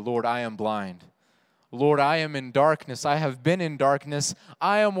will say, Lord, I am blind. Lord, I am in darkness. I have been in darkness.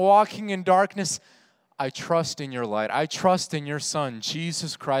 I am walking in darkness. I trust in your light. I trust in your Son,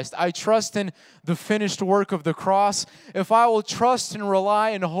 Jesus Christ. I trust in the finished work of the cross. If I will trust and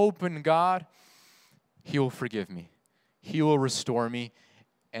rely and hope in God, He will forgive me. He will restore me.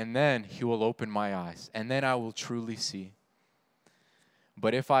 And then He will open my eyes. And then I will truly see.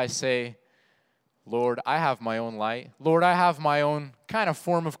 But if I say, Lord, I have my own light. Lord, I have my own kind of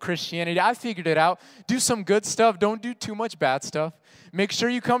form of Christianity. I figured it out. Do some good stuff. Don't do too much bad stuff. Make sure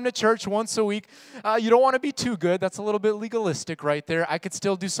you come to church once a week. You don't want to be too good. That's a little bit legalistic right there. I could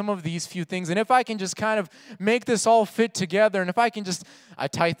still do some of these few things. And if I can just kind of make this all fit together, and if I can just, I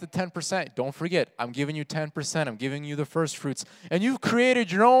tithe the 10%. Don't forget, I'm giving you 10%. I'm giving you the first fruits. And you've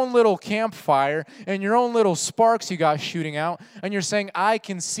created your own little campfire and your own little sparks you got shooting out. And you're saying, I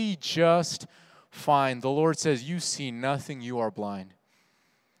can see just fine. The Lord says, you see nothing. You are blind.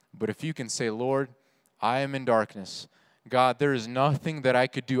 But if you can say, Lord, I am in darkness. God, there is nothing that I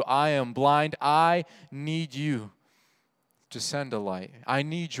could do. I am blind. I need you to send a light. I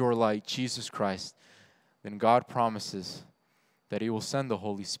need your light, Jesus Christ. Then God promises that He will send the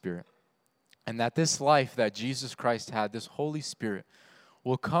Holy Spirit. And that this life that Jesus Christ had, this Holy Spirit,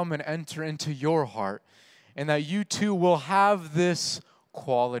 will come and enter into your heart. And that you too will have this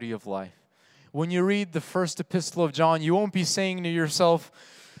quality of life. When you read the first epistle of John, you won't be saying to yourself,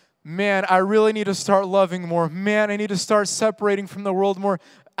 man, I really need to start loving more. Man, I need to start separating from the world more.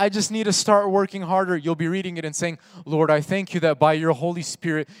 I just need to start working harder. You'll be reading it and saying, Lord, I thank you that by your Holy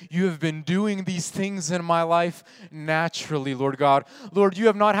Spirit, you have been doing these things in my life naturally, Lord God. Lord, you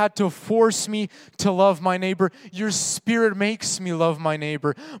have not had to force me to love my neighbor. Your Spirit makes me love my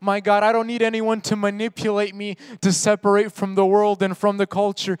neighbor. My God, I don't need anyone to manipulate me to separate from the world and from the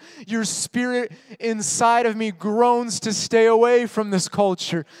culture. Your Spirit inside of me groans to stay away from this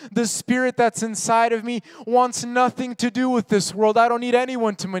culture. The Spirit that's inside of me wants nothing to do with this world. I don't need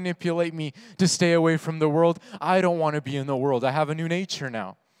anyone to manipulate me to stay away from the world. I don't want to be in the world. I have a new nature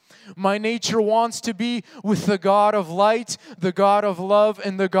now. My nature wants to be with the God of light, the God of love,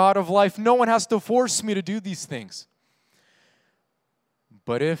 and the God of life. No one has to force me to do these things.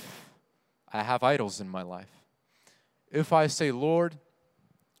 But if I have idols in my life, if I say, Lord,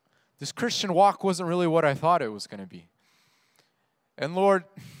 this Christian walk wasn't really what I thought it was going to be. And Lord,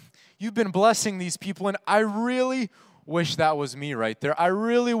 you've been blessing these people, and I really wish that was me right there. I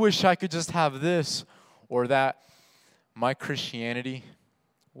really wish I could just have this or that. My Christianity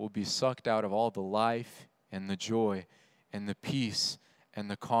will be sucked out of all the life and the joy and the peace and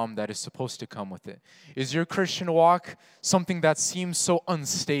the calm that is supposed to come with it. Is your Christian walk something that seems so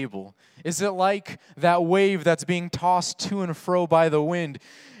unstable? Is it like that wave that's being tossed to and fro by the wind?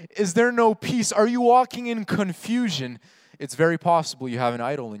 Is there no peace? Are you walking in confusion? It's very possible you have an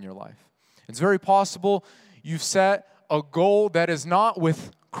idol in your life. It's very possible you've set a goal that is not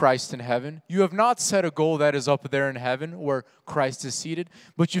with Christ in heaven. You have not set a goal that is up there in heaven where Christ is seated,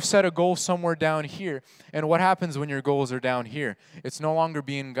 but you've set a goal somewhere down here. And what happens when your goals are down here? It's no longer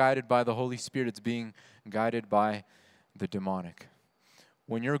being guided by the Holy Spirit. It's being guided by the demonic.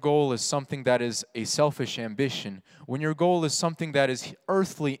 When your goal is something that is a selfish ambition, when your goal is something that is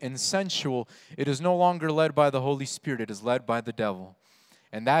earthly and sensual, it is no longer led by the Holy Spirit. It is led by the devil.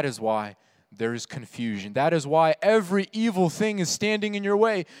 And that is why there is confusion. That is why every evil thing is standing in your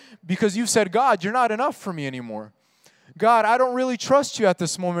way, because you've said, God, you're not enough for me anymore. God, I don't really trust you at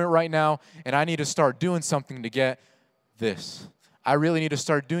this moment right now, and I need to start doing something to get this. I really need to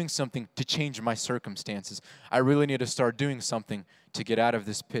start doing something to change my circumstances. I really need to start doing something to get out of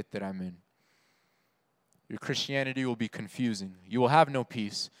this pit that I'm in. Your Christianity will be confusing. You will have no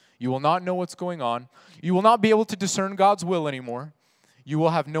peace. You will not know what's going on. You will not be able to discern God's will anymore. You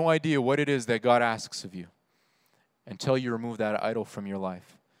will have no idea what it is that God asks of you until you remove that idol from your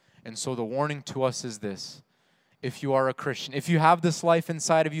life. And so the warning to us is this. If you are a Christian, if you have this life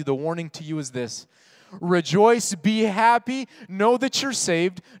inside of you, the warning to you is this. Rejoice, be happy, know that you're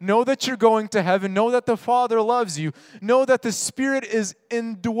saved, know that you're going to heaven, know that the Father loves you, know that the Spirit is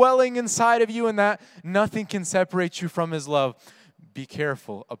indwelling inside of you and that nothing can separate you from His love. Be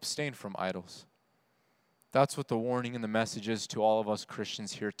careful, abstain from idols. That's what the warning and the message is to all of us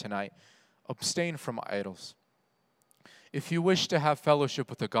Christians here tonight. Abstain from idols. If you wish to have fellowship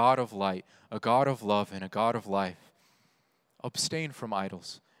with a God of light, a God of love, and a God of life, abstain from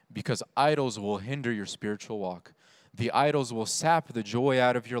idols, because idols will hinder your spiritual walk. The idols will sap the joy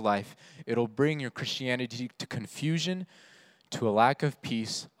out of your life. It'll bring your Christianity to confusion, to a lack of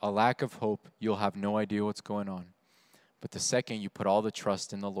peace, a lack of hope. You'll have no idea what's going on. But the second you put all the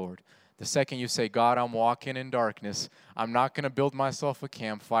trust in the Lord, the second you say, God, I'm walking in darkness. I'm not going to build myself a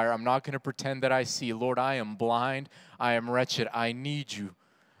campfire. I'm not going to pretend that I see. Lord, I am blind. I am wretched. I need you.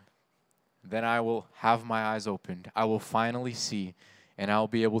 Then I will have my eyes opened. I will finally see, and I'll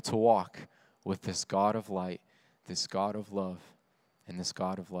be able to walk with this God of light, this God of love, and this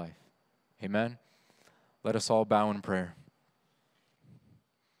God of life. Amen? Let us all bow in prayer.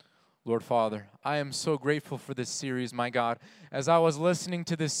 Lord Father, I am so grateful for this series, my God. As I was listening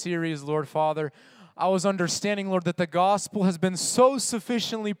to this series, Lord Father, I was understanding, Lord, that the gospel has been so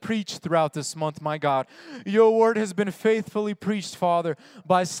sufficiently preached throughout this month, my God. Your word has been faithfully preached, Father,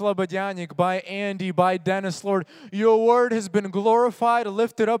 by Slobodyanik, by Andy, by Dennis, Lord. Your word has been glorified,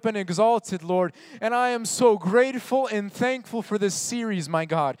 lifted up, and exalted, Lord. And I am so grateful and thankful for this series, my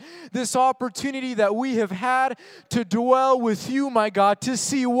God. This opportunity that we have had to dwell with you, my God, to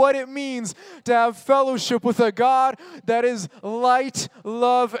see what it means to have fellowship with a God that is light,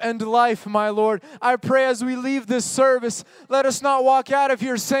 love, and life, my Lord. I pray as we leave this service, let us not walk out of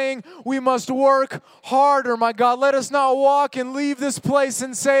here saying we must work harder, my God. Let us not walk and leave this place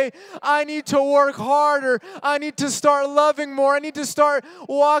and say, I need to work harder. I need to start loving more. I need to start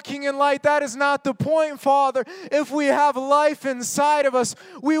walking in light. That is not the point, Father. If we have life inside of us,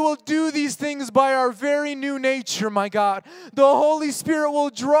 we will do these things by our very new nature, my God. The Holy Spirit will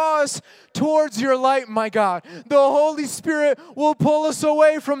draw us towards your light, my God. The Holy Spirit will pull us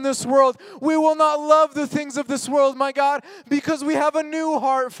away from this world. We will not not love the things of this world, my God, because we have a new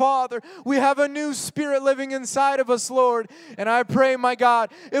heart, Father. We have a new spirit living inside of us, Lord. And I pray, my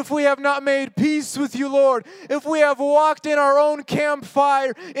God, if we have not made peace with you, Lord, if we have walked in our own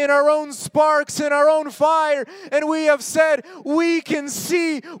campfire, in our own sparks, in our own fire, and we have said, we can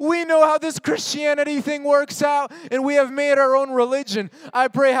see, we know how this Christianity thing works out, and we have made our own religion, I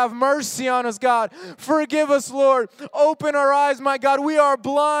pray, have mercy on us, God. Forgive us, Lord. Open our eyes, my God. We are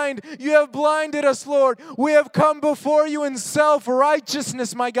blind. You have blinded us, Lord. We have come before you in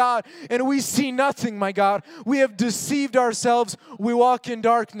self-righteousness, my God, and we see nothing, my God. We have deceived ourselves. We walk in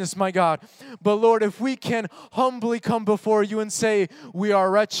darkness, my God. But Lord, if we can humbly come before you and say, we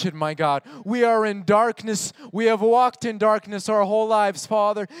are wretched, my God. We are in darkness. We have walked in darkness our whole lives,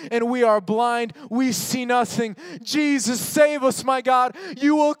 Father, and we are blind. We see nothing. Jesus, save us, my God.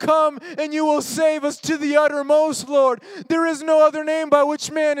 You will come and you will save us to the uttermost, Lord. There is no other name by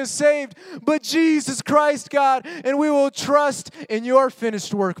which man is saved but Jesus Christ, God. And we will trust in your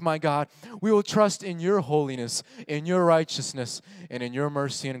finished work, my God. We will trust in your holiness, in your righteousness, and in your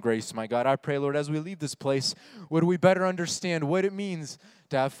mercy and grace, my God. I pray, Lord, as we leave this place, would we better understand what it means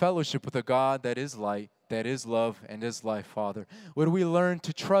to have fellowship with a God that is light, that is love, and is life, Father. Would we learn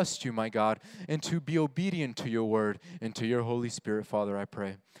to trust you, my God, and to be obedient to your word and to your Holy Spirit, Father, I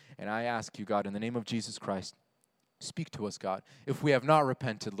pray. And I ask you, God, in the name of Jesus Christ, speak to us, God. If we have not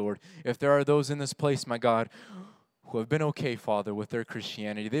repented, Lord, if there are those in this place, my God, who have been okay, Father, with their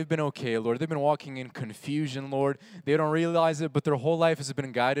Christianity. They've been okay, Lord. They've been walking in confusion, Lord. They don't realize it, but their whole life has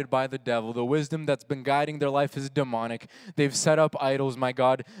been guided by the devil. The wisdom that's been guiding their life is demonic. They've set up idols, my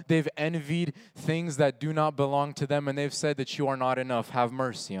God. They've envied things that do not belong to them, and they've said that you are not enough. Have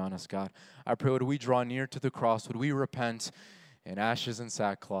mercy on us, God. I pray, would we draw near to the cross? Would we repent in ashes and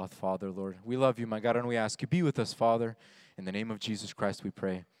sackcloth, Father, Lord? We love you, my God, and we ask you, be with us, Father. In the name of Jesus Christ we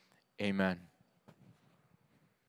pray. Amen.